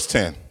 Look at verse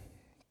 10.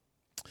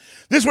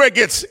 This is where it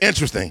gets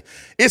interesting.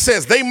 It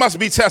says they must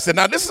be tested.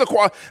 Now, this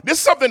is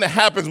something that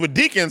happens with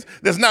deacons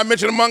that's not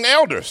mentioned among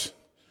elders.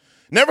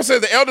 Never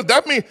says the elders.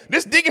 That means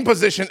this deacon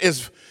position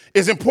is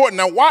important.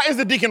 Now, why is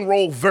the deacon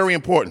role very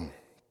important?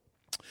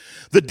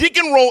 The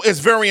deacon role is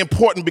very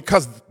important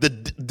because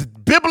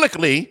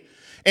biblically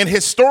and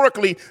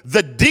historically,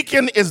 the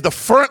deacon is the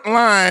front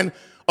line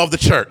of the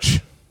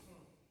church.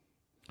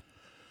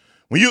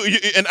 When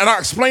and I'll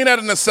explain that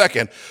in a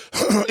second,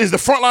 is the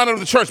front line of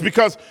the church,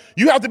 because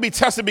you have to be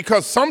tested,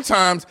 because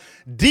sometimes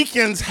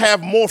deacons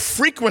have more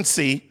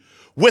frequency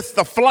with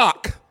the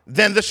flock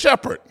than the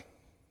shepherd.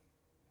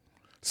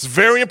 It's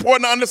very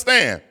important to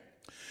understand.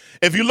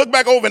 If you look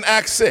back over in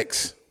Acts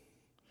 6,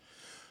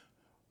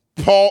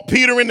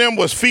 Peter and them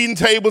was feeding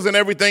tables and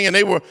everything, and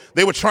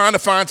they were trying to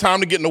find time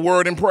to get in the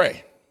word and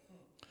pray.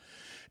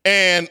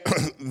 And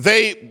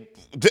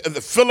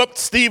Philip,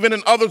 Stephen,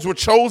 and others were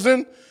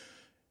chosen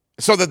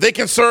so that they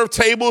can serve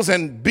tables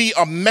and be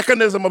a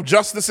mechanism of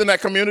justice in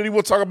that community.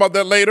 We'll talk about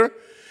that later.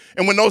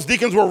 And when those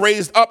deacons were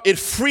raised up, it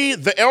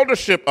freed the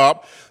eldership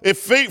up, it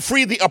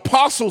freed the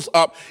apostles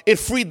up, it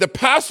freed the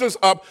pastors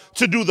up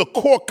to do the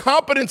core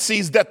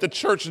competencies that the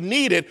church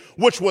needed,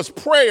 which was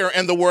prayer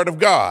and the word of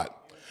God.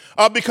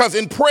 Because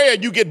in prayer,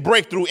 you get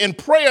breakthrough. In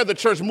prayer, the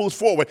church moves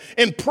forward.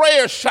 In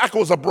prayer,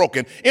 shackles are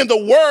broken. In the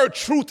word,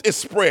 truth is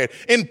spread.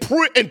 In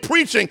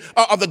preaching,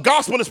 the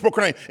gospel is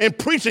proclaimed. In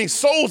preaching,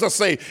 souls are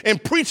saved. In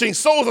preaching,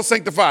 souls are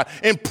sanctified.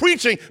 In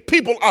preaching,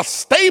 people are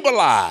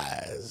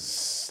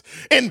stabilized.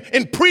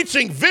 in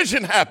preaching,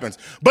 vision happens.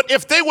 But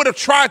if they would have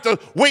tried to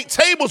wait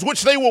tables,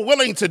 which they were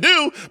willing to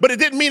do, but it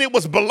didn't mean it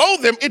was below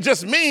them. It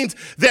just means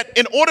that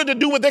in order to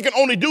do what they can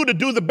only do to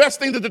do the best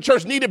thing that the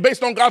church needed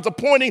based on God's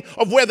appointing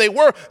of where they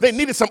were, they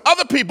needed some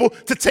other people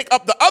to take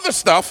up the other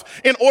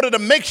stuff in order to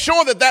make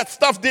sure that that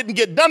stuff didn't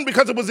get done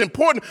because it was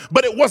important,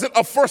 but it wasn't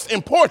of first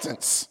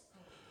importance.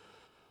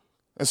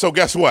 And so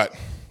guess what?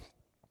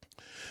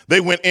 They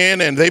went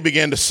in and they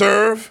began to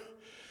serve,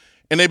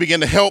 and they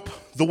began to help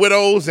the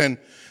widows, and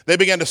they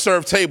began to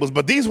serve tables.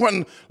 But these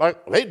weren't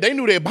like, they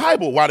knew their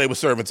Bible while they were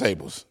serving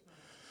tables.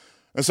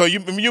 And so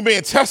you're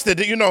being tested.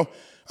 You know,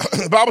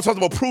 the Bible talks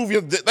about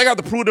they got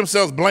to prove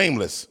themselves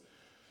blameless.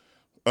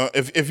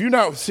 If you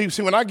not, see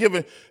when I give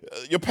it,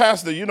 your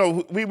pastor, you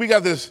know, we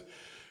got this,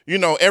 you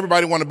know,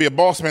 everybody want to be a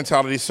boss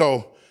mentality.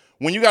 So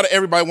when you got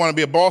everybody want to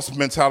be a boss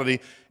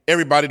mentality,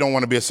 everybody don't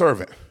want to be a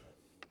servant.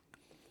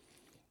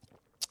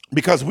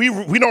 Because we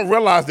don't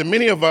realize that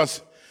many of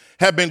us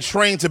have been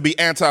trained to be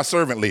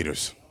anti-servant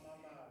leaders.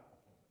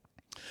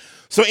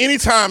 So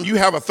anytime you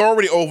have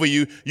authority over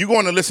you, you're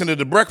going to listen to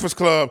the Breakfast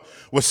Club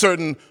with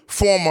certain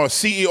former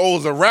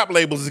CEOs of rap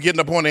labels is getting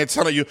up on there and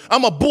telling you,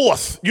 I'm a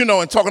boss, you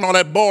know, and talking all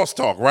that boss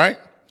talk, right?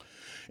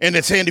 And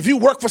they're saying, if you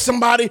work for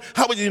somebody,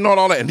 how would you know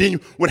all that? And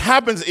then what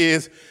happens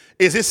is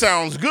it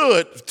sounds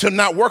good to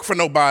not work for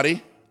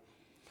nobody,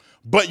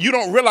 but you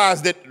don't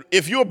realize that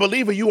if you're a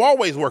believer, you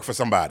always work for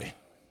somebody.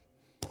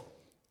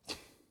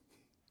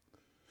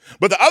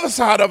 But the other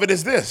side of it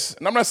is this,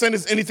 and I'm not saying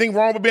there's anything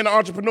wrong with being an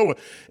entrepreneur,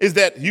 is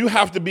that you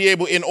have to be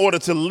able, in order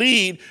to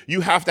lead, you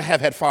have to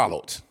have had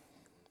followed.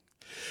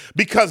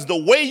 Because the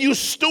way you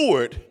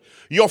steward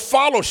your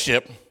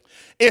fellowship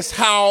is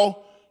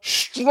how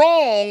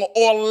strong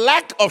or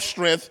lack of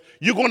strength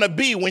you're going to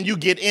be when you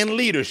get in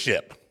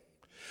leadership.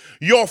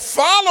 Your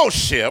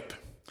fellowship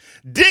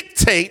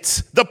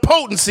dictates the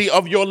potency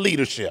of your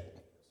leadership.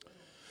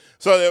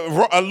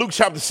 So Luke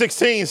chapter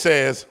 16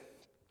 says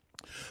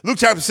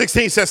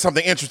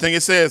something interesting.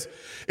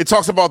 It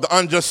talks about the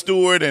unjust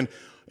steward, and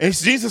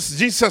Jesus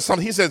says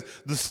something. He says,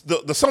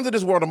 the sons of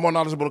this world are more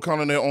knowledgeable to come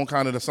in their own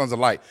kind than the sons of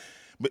light.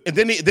 But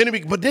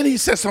then he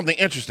says something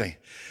interesting.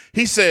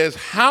 He says,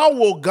 how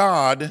will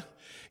God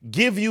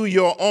give you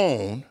your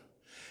own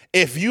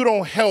if you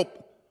don't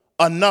help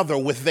another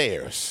with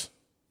theirs?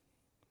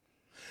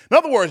 In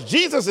other words,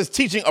 Jesus is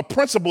teaching a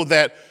principle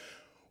that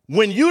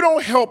when you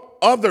don't help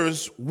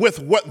others with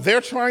what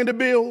they're trying to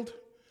build,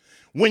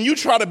 when you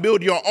try to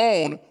build your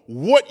own,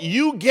 what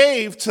you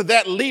gave to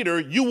that leader,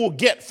 you will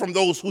get from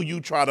those who you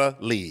try to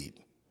lead.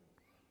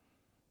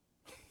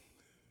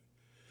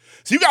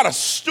 So you got to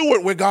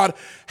steward where God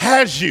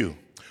has you,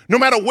 no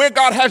matter where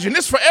God has you. And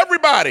this is for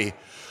everybody.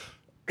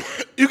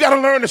 You got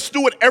to learn to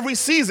steward every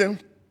season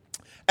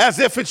as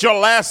if it's your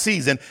last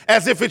season,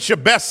 as if it's your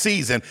best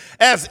season,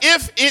 as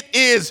if it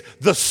is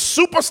the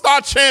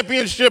superstar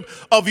championship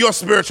of your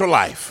spiritual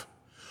life.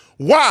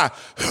 Why?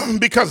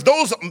 Because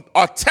those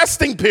are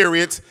testing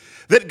periods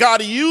that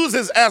God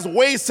uses as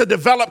ways to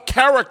develop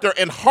character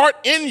and heart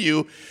in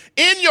you,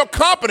 in your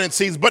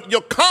competencies. But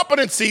your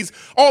competencies,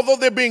 although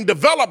they're being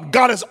developed,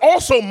 God is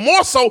also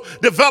more so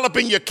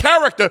developing your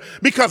character,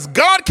 because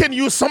God can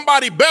use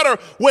somebody better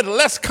with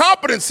less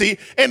competency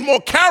and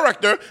more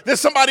character than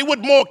somebody with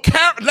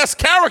less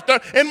character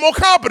and more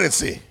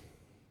competency.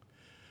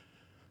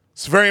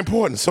 It's very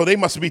important. So they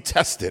must be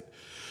tested.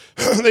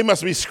 They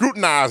must be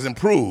scrutinized and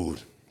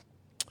proved.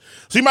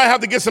 So you might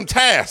have to get some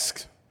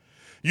tasks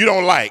you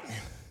don't like.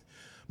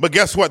 But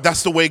guess what?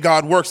 That's the way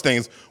God works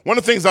things. One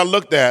of the things I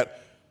looked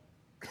at,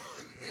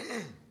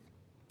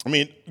 I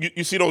mean,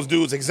 you see those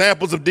dudes,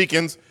 examples of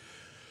deacons.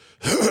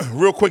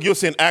 Real quick, you'll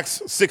see in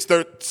Acts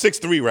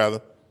 6:3.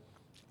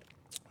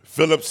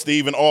 Philip,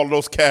 Stephen, all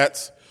those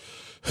cats,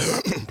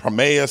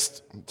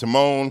 Promaeus,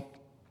 Timon,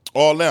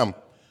 all them.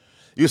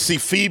 You see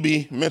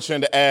Phoebe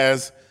mentioned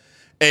as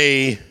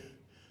a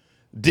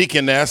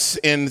deaconess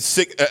in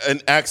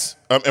Romans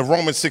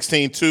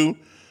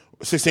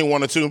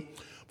 16:1-2.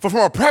 But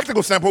from a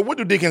practical standpoint, what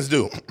do deacons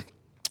do?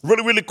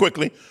 Really, really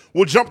quickly,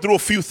 we'll jump through a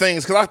few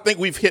things because I think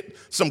we've hit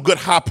some good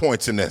high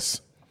points in this.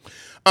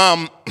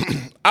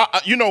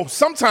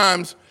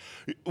 Sometimes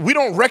we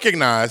don't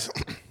recognize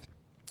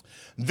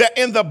that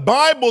in the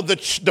Bible,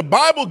 the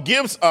Bible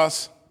gives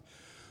us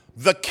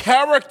the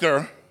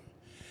character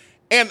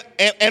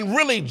and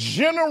really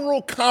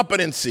general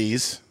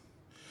competencies.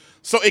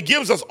 So it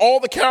gives us all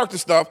the character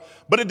stuff,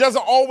 but it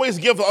doesn't always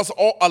give us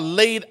all a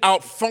laid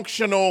out,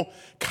 functional,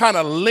 kind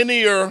of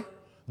linear,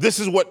 this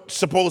is what's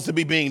supposed to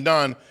be being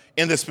done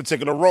in this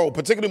particular role,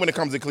 particularly when it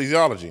comes to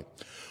ecclesiology.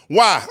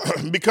 Why?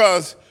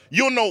 Because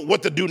you'll know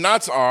what the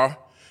do-nots are,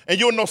 and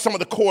you'll know some of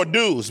the core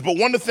do's. But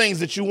one of the things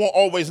that you won't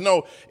always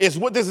know is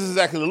what does this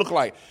exactly look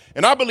like.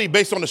 And I believe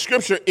based on the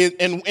scripture,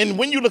 and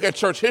when you look at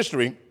church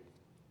history,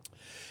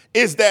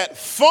 is that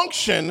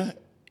function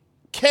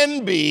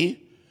can be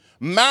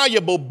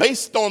malleable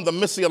based on the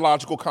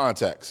missiological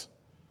context.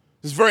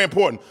 It's very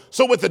important.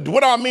 So what do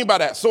I mean by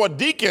that? So a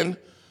deacon,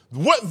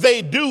 what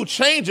they do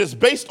changes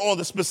based on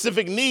the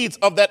specific needs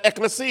of that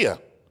ecclesia.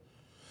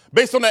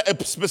 based on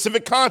that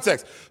specific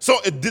context. So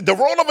the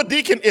role of a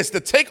deacon is to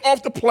take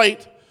off the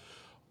plate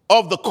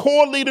of the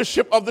core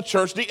leadership of the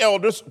church, the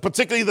elders,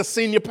 particularly the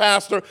senior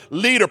pastor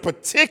leader,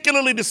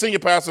 particularly the senior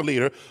pastor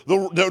leader,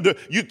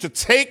 to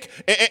take,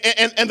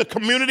 and the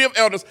community of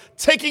elders,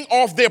 taking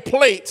off their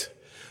plate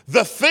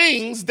the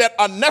things that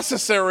are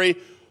necessary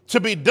to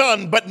be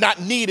done but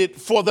not needed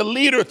for the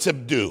leader to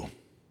do.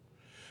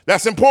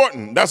 That's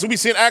important. That's what we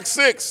see in Acts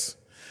 6.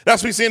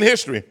 That's what we see in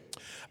history.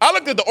 I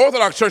looked at the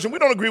Orthodox Church, and we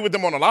don't agree with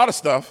them on a lot of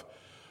stuff,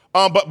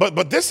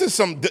 but this is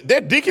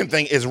their deacon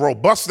thing is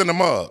robust in the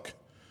mug.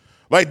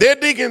 Like their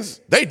deacons,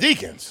 they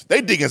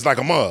deacons like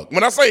a mug.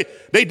 When I say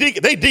they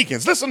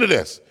deacons, listen to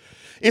this.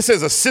 It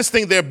says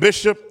assisting their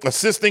bishop,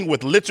 assisting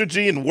with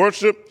liturgy and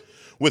worship,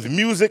 with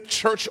music,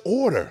 church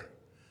order.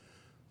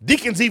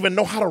 Deacons even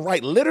know how to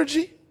write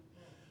liturgy.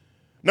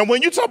 Now,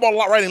 when you talk about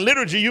writing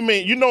liturgy, you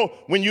mean,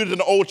 when you're in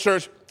the old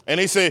church and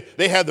they say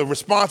they had the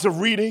responsive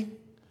reading,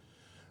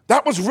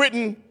 that was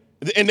written,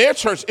 in their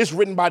church, it's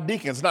written by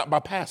deacons, not by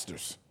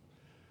pastors.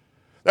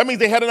 That means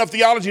they had enough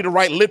theology to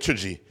write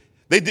liturgy.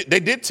 They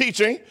did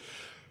teaching,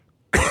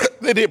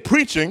 they did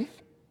preaching,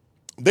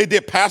 they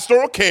did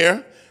pastoral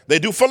care, they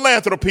do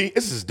philanthropy.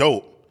 This is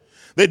dope.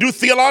 They do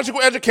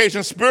theological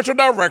education, spiritual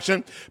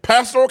direction,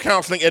 pastoral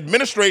counseling,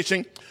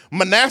 administration,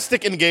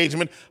 monastic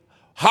engagement,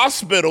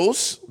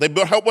 hospitals. They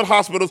help with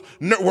hospitals,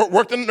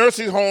 worked in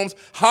nursing homes,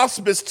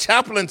 hospice,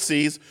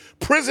 chaplaincies,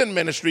 prison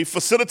ministry,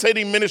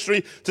 facilitating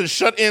ministry to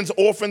shut-ins,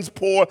 orphans,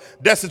 poor,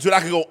 destitute.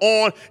 I could go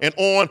on and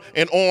on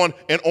and on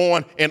and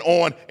on and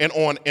on and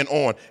on and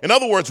on. In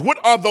other words, what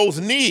are those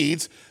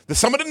needs?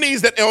 Some of the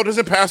needs that elders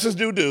and pastors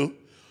do.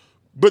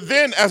 But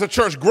then as a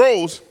church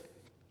grows,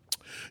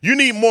 you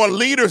need more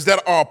leaders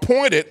that are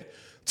appointed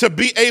to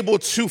be able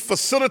to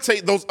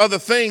facilitate those other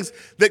things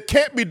that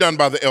can't be done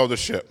by the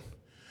eldership.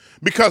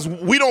 Because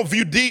we don't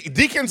view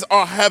deacons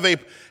have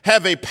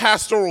a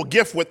pastoral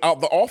gift without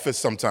the office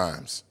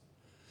sometimes.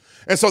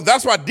 And so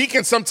that's why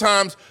deacons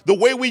sometimes, the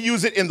way we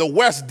use it in the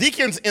West,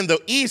 deacons in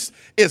the East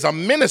is a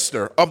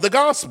minister of the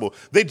gospel.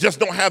 They just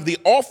don't have the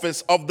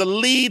office of the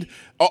lead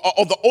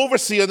or the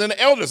overseer than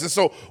the elders. And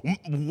so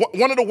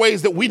one of the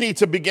ways that we need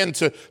to begin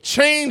to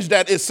change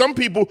that is some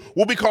people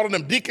will be calling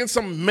them deacons,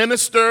 some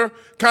minister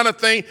kind of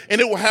thing, and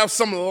it will have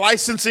some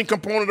licensing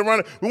component around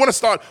it. We want to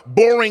start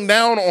boring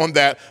down on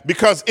that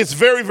because it's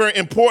very, very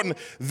important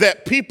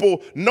that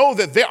people know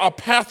that there are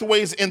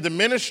pathways in the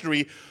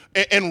ministry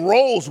and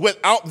roles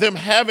without them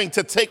having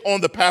to take on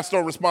the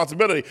pastoral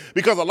responsibility.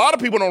 Because a lot of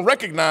people don't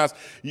recognize,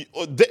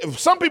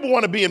 some people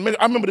want to be in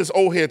ministry. I remember this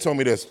old head told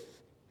me this.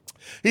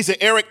 He said,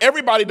 Eric,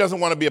 everybody doesn't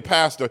want to be a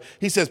pastor.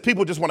 He says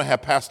people just want to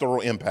have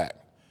pastoral impact.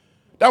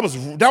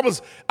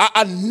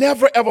 I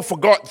never ever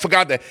forgot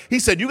that. He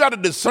said, you got to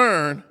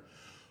discern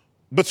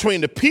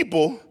between the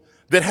people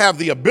that have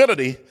the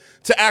ability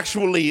to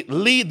actually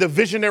lead the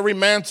visionary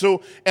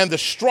mantle and the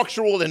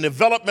structural and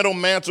developmental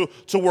mantle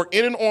to work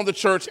in and on the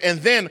church, and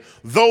then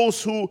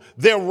those who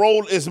their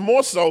role is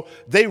more so,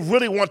 they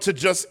really want to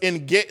just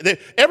engage.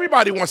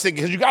 Everybody wants to,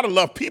 because you got to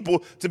love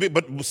people to be,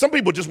 but some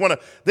people just want to,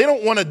 they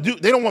don't want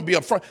to be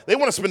up front. They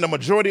want to spend the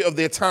majority of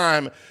their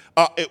time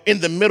in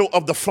the middle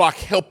of the flock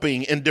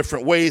helping in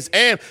different ways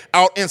and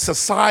out in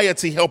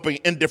society helping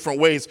in different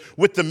ways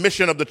with the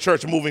mission of the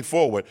church moving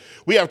forward.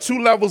 We have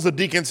two levels of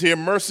deacons here,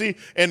 mercy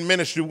and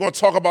ministry. We're going to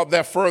talk about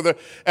that further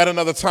at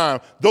another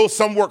time.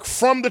 Some work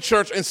from the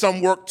church and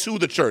some work to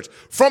the church.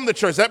 From the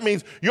church, that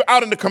means you're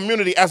out in the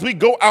community. As we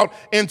go out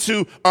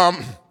into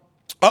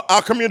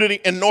our community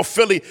in North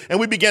Philly, and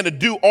we began to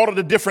do all of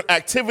the different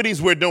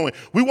activities we're doing.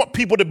 We want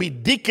people to be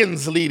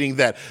deacons leading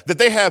that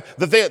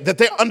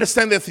they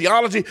understand their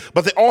theology,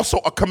 but they also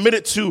are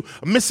committed to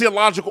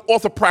missiological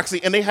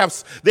orthopraxy, and they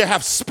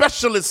have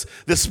specialists.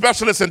 They're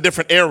specialists in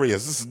different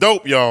areas. This is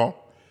dope, y'all.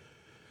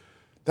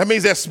 That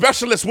means they're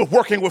specialists with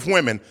working with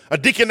women. A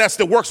deaconess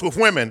that works with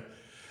women.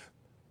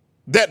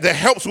 That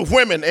helps with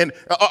women, and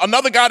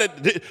another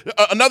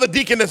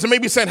deacon that's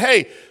maybe saying,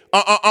 hey,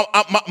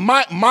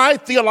 my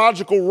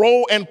theological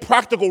role and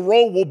practical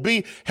role will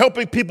be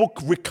helping people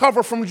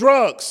recover from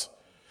drugs.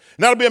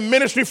 And that'll be a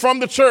ministry from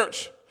the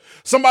church.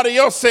 Somebody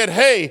else said,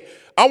 hey,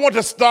 I want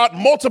to start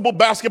multiple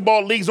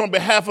basketball leagues on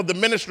behalf of the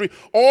ministry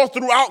all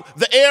throughout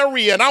the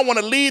area, and I want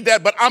to lead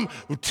that, but I'm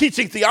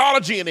teaching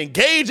theology and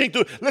engaging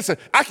through. Listen,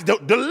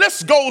 the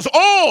list goes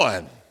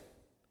on.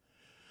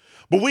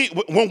 But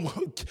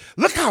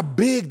look how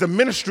big the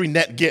ministry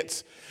net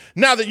gets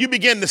now that you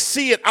begin to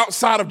see it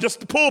outside of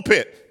just the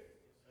pulpit.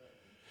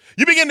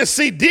 You begin to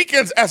see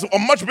deacons as a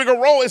much bigger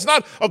role. It's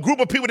not a group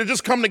of people that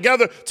just come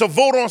together to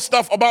vote on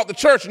stuff about the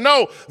church.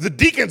 No, the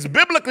deacons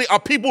biblically are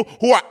people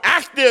who are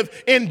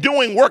active in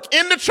doing work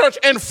in the church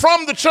and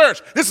from the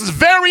church. This is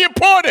very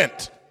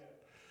important.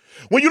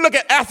 When you look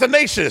at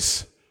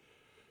Athanasius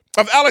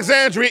of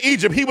Alexandria,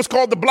 Egypt, he was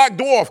called the Black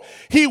Dwarf.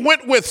 He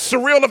went with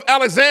Cyril of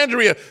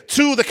Alexandria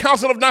to the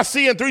Council of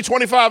Nicaea in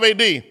 325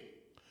 AD.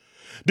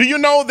 Do you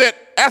know that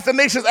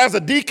Athanasius as a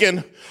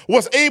deacon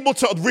was able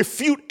to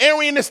refute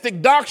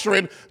Arianistic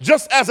doctrine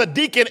just as a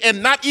deacon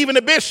and not even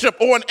a bishop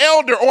or an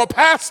elder or a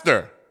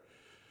pastor?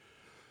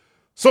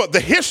 So the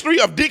history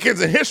of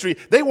deacons in history,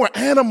 they were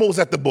animals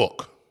at the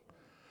book.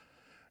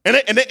 And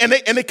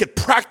they could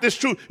practice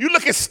truth. You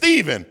look at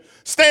Stephen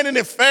standing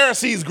in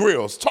Pharisees'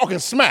 grills talking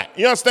smack.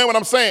 You understand what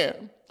I'm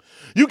saying?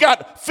 You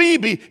got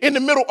Phoebe in the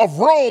middle of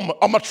Rome,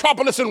 a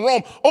metropolis in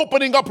Rome,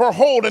 opening up her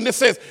hold. And it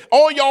says,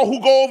 all y'all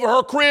who go over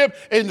her crib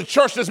in the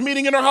church that's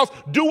meeting in her house,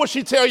 do what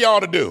she tell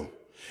y'all to do.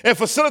 And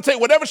facilitate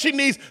whatever she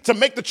needs to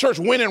make the church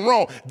win in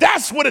Rome.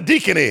 That's what a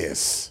deacon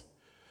is.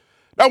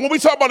 Now, when we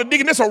talk about a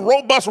deacon, there's a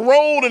robust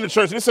role in the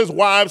church. It says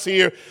wives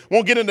here.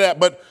 Won't get into that,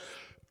 but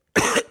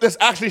this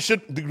actually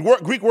the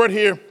Greek word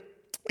here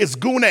is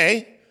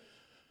gune,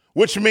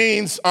 which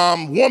means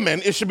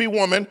woman. It should be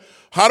woman.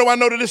 How do I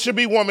know that this should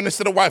be woman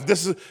instead of wife?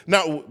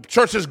 Now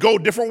churches go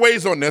different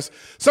ways on this.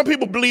 Some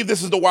people believe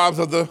this is the wives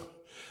of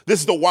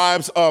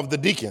the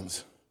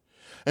deacons.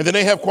 And then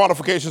they have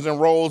qualifications and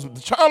roles. The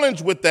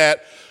challenge with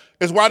that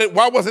is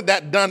why wasn't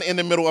that done in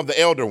the middle of the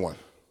elder one?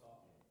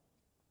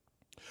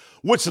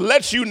 Which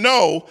lets you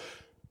know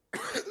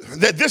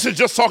that this is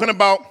just talking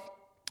about,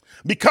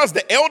 because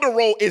the elder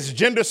role is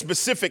gender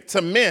specific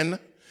to men,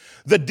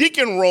 the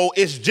deacon role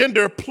is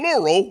gender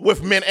plural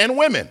with men and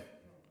women.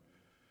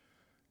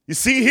 You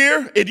see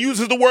here, it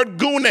uses the word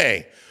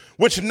gune,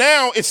 which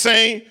now it's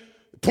saying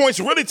points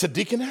really to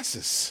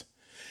deaconesses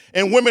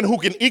and women who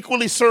can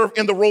equally serve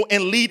in the role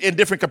and lead in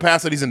different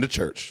capacities in the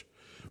church.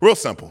 Real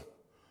simple.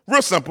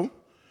 Real simple.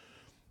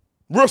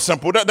 Real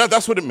simple.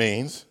 That's what it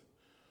means.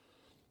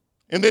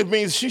 And it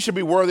means she should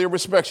be worthy of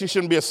respect. She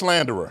shouldn't be a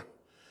slanderer.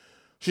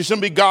 She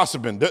shouldn't be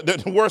gossiping.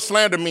 The word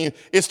slander means,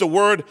 it's the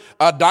word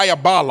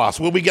diabolos,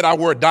 where we get our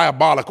word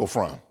diabolical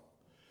from.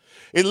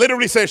 It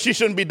literally says she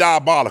shouldn't be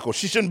diabolical.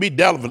 She shouldn't be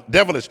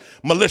devilish,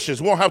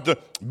 malicious. We won't have to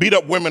beat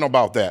up women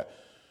about that.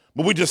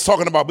 But we're just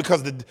talking about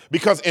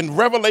because in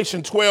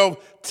Revelation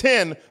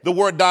 12:10,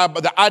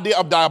 the idea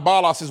of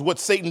diabolos is what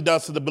Satan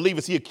does to the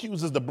believers. He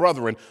accuses the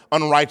brethren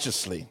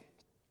unrighteously.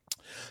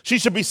 She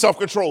should be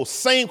self-controlled,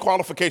 same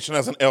qualification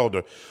as an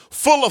elder,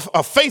 full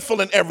of faithful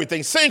in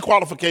everything, same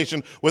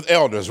qualification with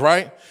elders,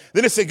 right?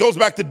 Then it goes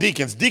back to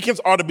deacons.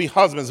 Deacons are to be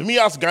husbands,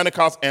 mios,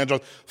 gynekos,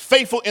 andros,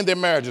 faithful in their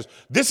marriages.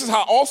 This is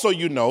how also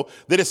you know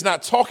that it's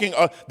not talking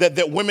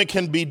that women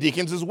can be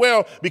deacons as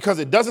well, because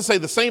it doesn't say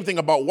the same thing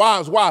about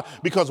wives. Why?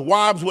 Because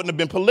wives wouldn't have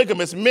been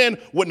polygamous, men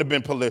wouldn't have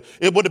been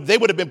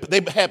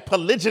they had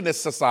polygynous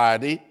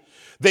society.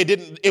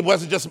 It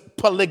wasn't just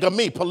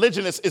polygamy.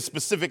 Polygynous is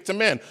specific to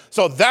men.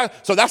 So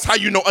that's how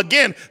you know,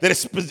 again, that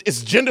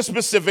it's gender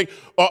specific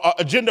or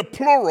a gender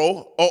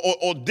plural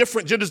or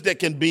different genders that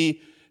can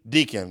be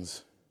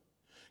deacons.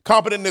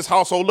 Competent in this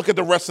household. Look at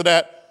the rest of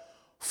that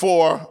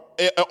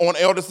on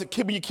elders to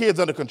keep your kids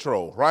under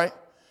control, right?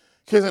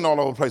 Kids ain't all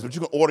over the place, but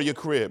you can order your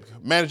crib,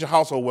 manage your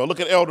household well. Look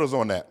at elders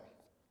on that.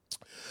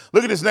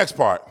 Look at this next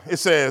part. It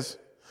says,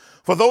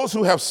 for those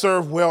who have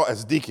served well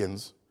as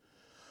deacons,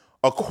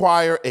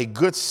 acquire a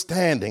good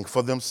standing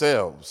for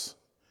themselves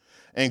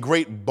and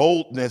great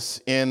boldness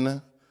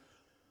in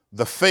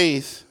the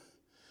faith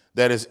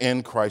that is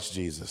in Christ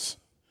Jesus.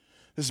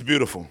 This is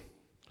beautiful.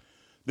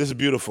 This is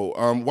beautiful.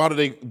 Why do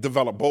they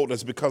develop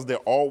boldness? Because they're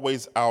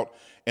always out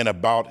and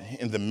about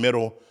in the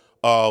middle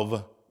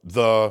of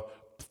the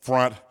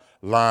front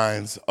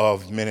lines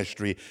of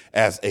ministry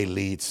as a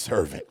lead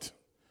servant.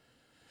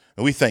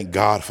 And we thank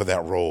God for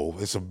that role.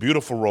 It's a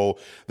beautiful role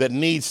that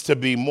needs to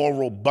be more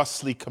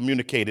robustly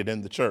communicated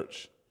in the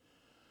church.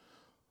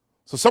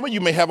 So some of you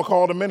may have a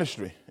call to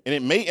ministry, and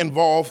it may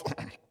involve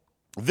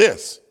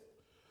this.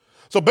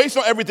 So based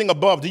on everything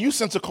above, do you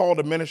sense a call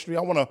to ministry?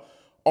 I want to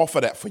offer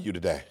that for you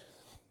today.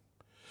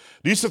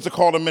 Do you sense a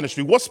call to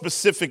ministry? What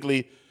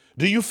specifically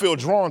do you feel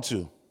drawn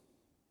to?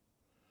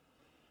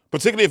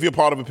 Particularly if you're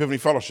part of Epiphany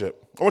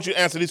Fellowship. I want you to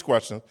answer these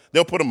questions.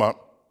 They'll put them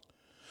up.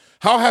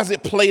 How has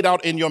it played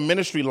out in your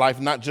ministry life,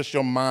 not just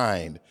your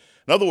mind?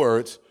 In other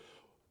words,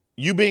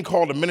 you being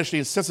called to ministry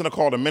and sensing a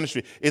call to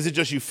ministry, is it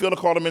just you feel the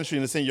call to ministry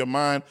and it's in your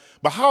mind?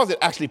 But how has it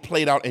actually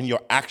played out in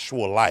your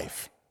actual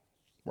life,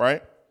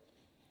 right?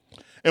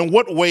 In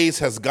what ways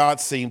has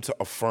God seemed to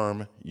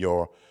affirm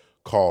your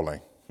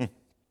calling?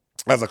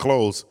 As I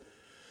close,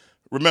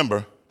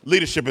 remember,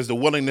 leadership is the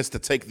willingness to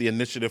take the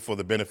initiative for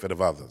the benefit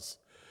of others.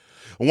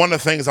 One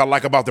of the things I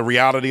like about the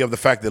reality of the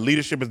fact that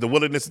leadership is the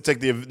willingness to take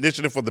the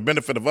initiative for the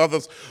benefit of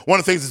others, one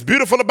of the things that's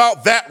beautiful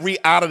about that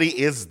reality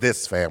is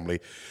this, family.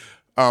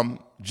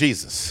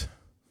 Jesus.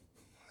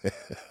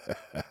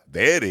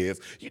 There it is.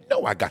 You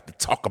know I got to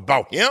talk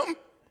about him.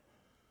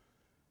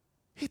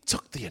 He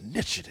took the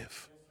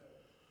initiative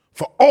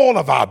for all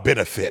of our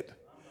benefit.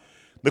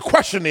 The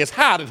question is,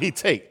 how did he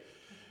take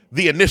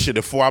the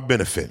initiative for our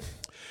benefit?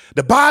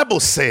 The Bible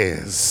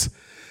says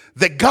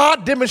that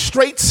God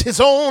demonstrates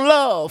his own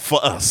love for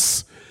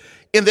us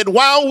in that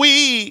while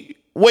we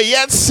were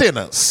yet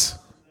sinners,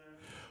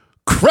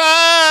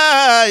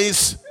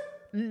 Christ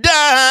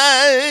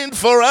died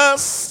for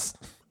us.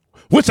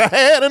 Wish I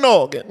had an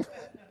organ.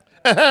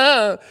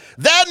 That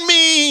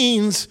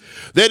means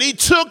that he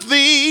took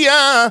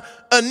the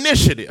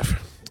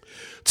initiative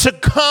to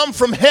come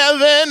from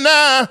heaven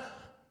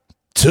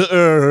to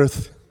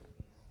earth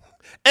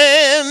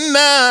And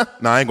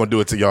I ain't gonna do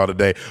it to y'all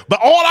today, but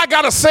all I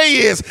gotta say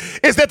is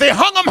that they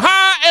hung him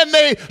high and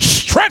they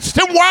stretched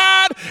him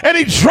wide, and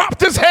he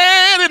dropped his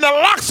head in the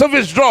locks of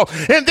his drawers.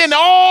 And then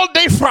all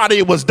day Friday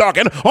it was dark,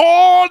 and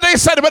all day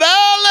Saturday, but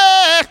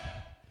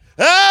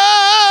early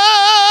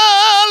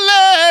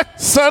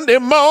Sunday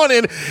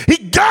morning he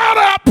got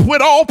up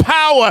with all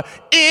power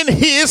in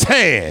his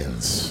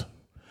hands.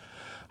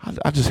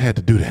 I just had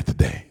to do that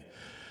today.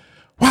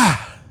 Why?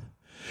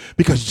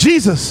 Because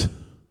Jesus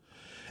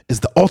is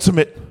the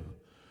ultimate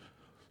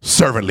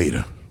servant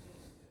leader.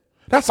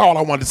 That's all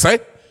I wanted to say.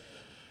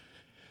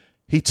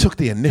 He took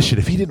the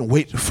initiative. He didn't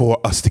wait for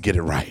us to get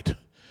it right.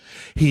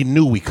 He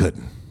knew we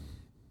couldn't.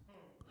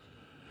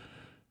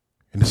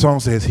 And the song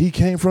says, he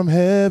came from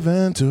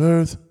heaven to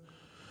earth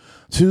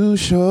to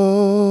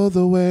show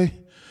the way,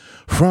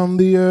 from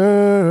the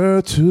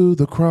earth to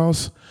the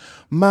cross,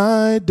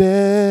 my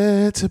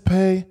debt to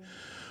pay,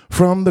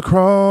 from the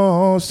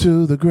cross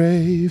to the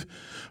grave,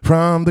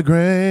 from the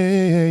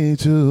grave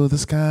to the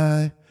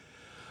sky.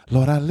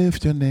 Lord, I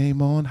lift your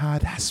name on high.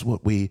 That's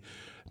what we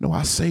know.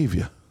 Our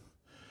Savior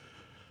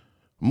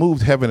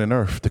moved heaven and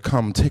earth to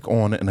come take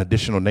on an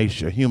additional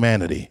nature,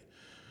 humanity.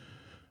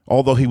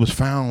 Although he was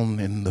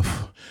found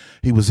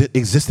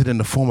existed in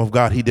the form of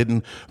God, he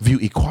didn't view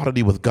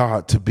equality with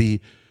God to be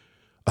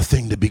a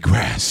thing to be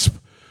grasped.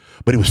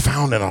 But he was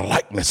found in a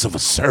likeness of a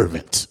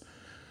servant.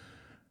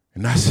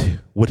 And that's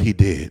what he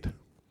did.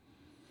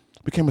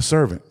 Became a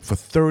servant for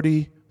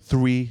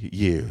 33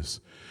 years.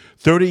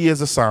 30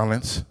 years of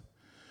silence,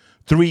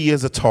 3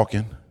 years of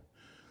talking,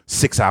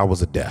 6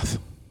 hours of death.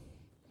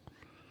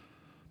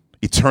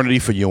 Eternity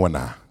for you and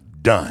I.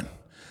 Done.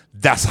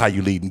 That's how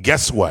you lead. And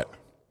guess what?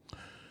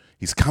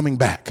 He's coming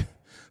back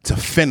to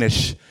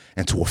finish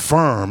and to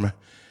affirm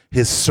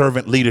his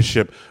servant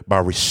leadership by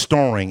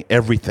restoring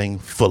everything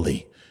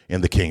fully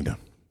in the kingdom.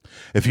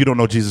 If you don't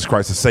know Jesus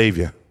Christ as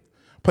Savior,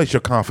 place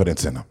your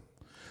confidence in him.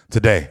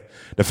 Today,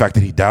 the fact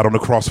that he died on the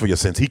cross for your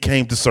sins, he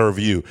came to serve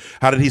you.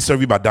 How did he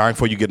serve you? By dying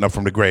for you, getting up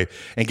from the grave.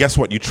 And guess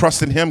what? You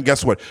trust in him.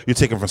 Guess what? You're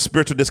taken from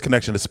spiritual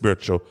disconnection to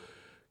spiritual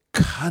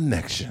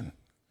connection.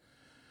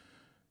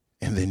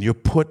 And then you're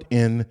put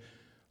in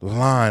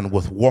line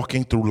with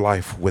walking through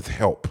life with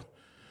help.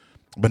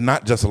 But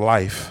not just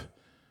life,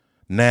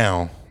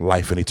 now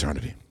life in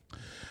eternity.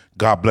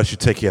 God bless you.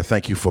 Take care.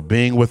 Thank you for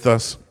being with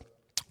us.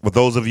 For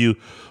those of you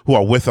who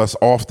are with us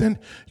often,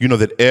 you know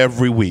that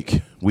every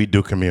week we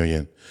do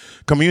communion.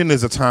 Communion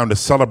is a time to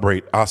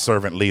celebrate our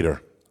servant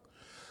leader,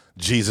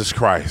 Jesus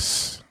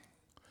Christ.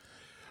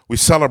 We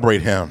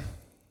celebrate him.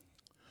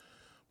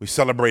 We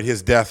celebrate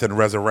his death and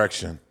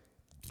resurrection.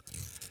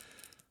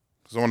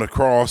 Because on the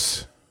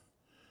cross,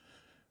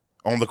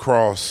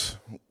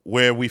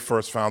 where we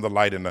first found the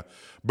light, and the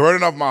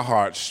burden of my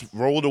heart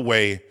rolled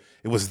away.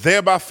 It was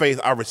there by faith.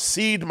 I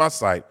received my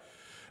sight.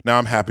 Now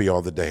I'm happy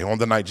all the day. On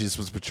the night Jesus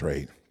was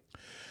betrayed,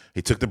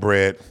 he took the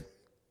bread,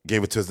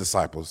 gave it to his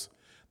disciples.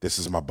 This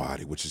is my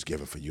body, which is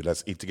given for you.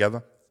 Let's eat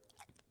together.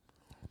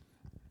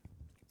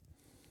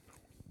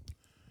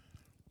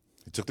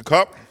 He took the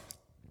cup,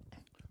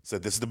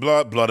 said, this is the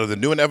blood of the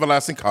new and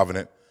everlasting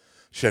covenant,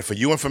 shed for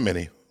you and for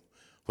many,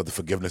 for the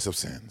forgiveness of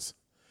sins.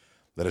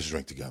 Let us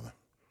drink together.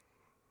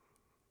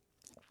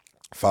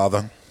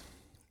 Father,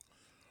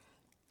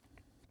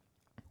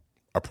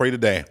 I pray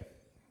today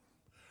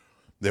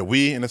that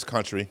we in this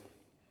country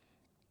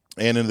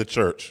and in the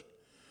church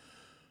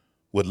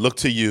would look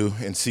to you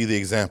and see the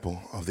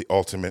example of the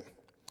ultimate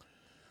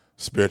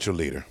spiritual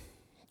leader.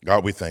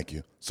 God, we thank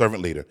you.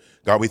 Servant leader.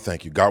 God, we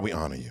thank you. God, we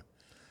honor you.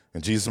 In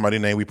Jesus' mighty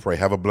name we pray.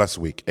 Have a blessed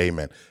week.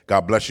 Amen.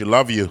 God bless you.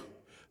 Love you.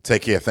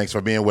 Take care. Thanks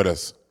for being with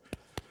us.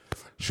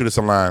 Shoot us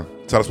a line.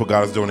 Tell us what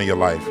God is doing in your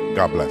life.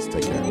 God bless.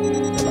 Take care.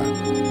 Bye-bye.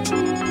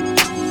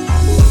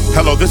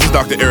 Hello, this is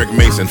Dr. Eric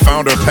Mason,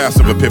 founder and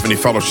pastor of Epiphany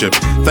Fellowship.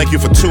 Thank you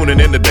for tuning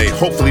in today.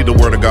 Hopefully the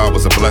word of God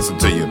was a blessing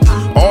to you.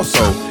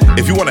 Also,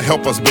 if you want to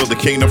help us build the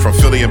kingdom from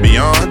Philly and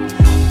beyond,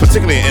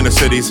 particularly in inner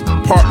cities,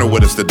 partner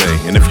with us today.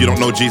 And if you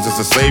don't know Jesus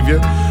as Savior,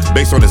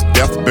 based on his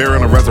death,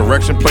 burial, and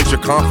resurrection, place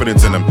your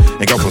confidence in him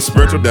and go from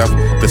spiritual death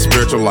to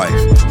spiritual life.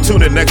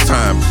 Tune in next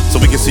time so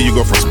we can see you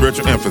go from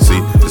spiritual infancy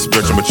to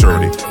spiritual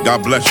maturity.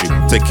 God bless you.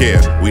 Take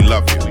care. We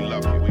love you.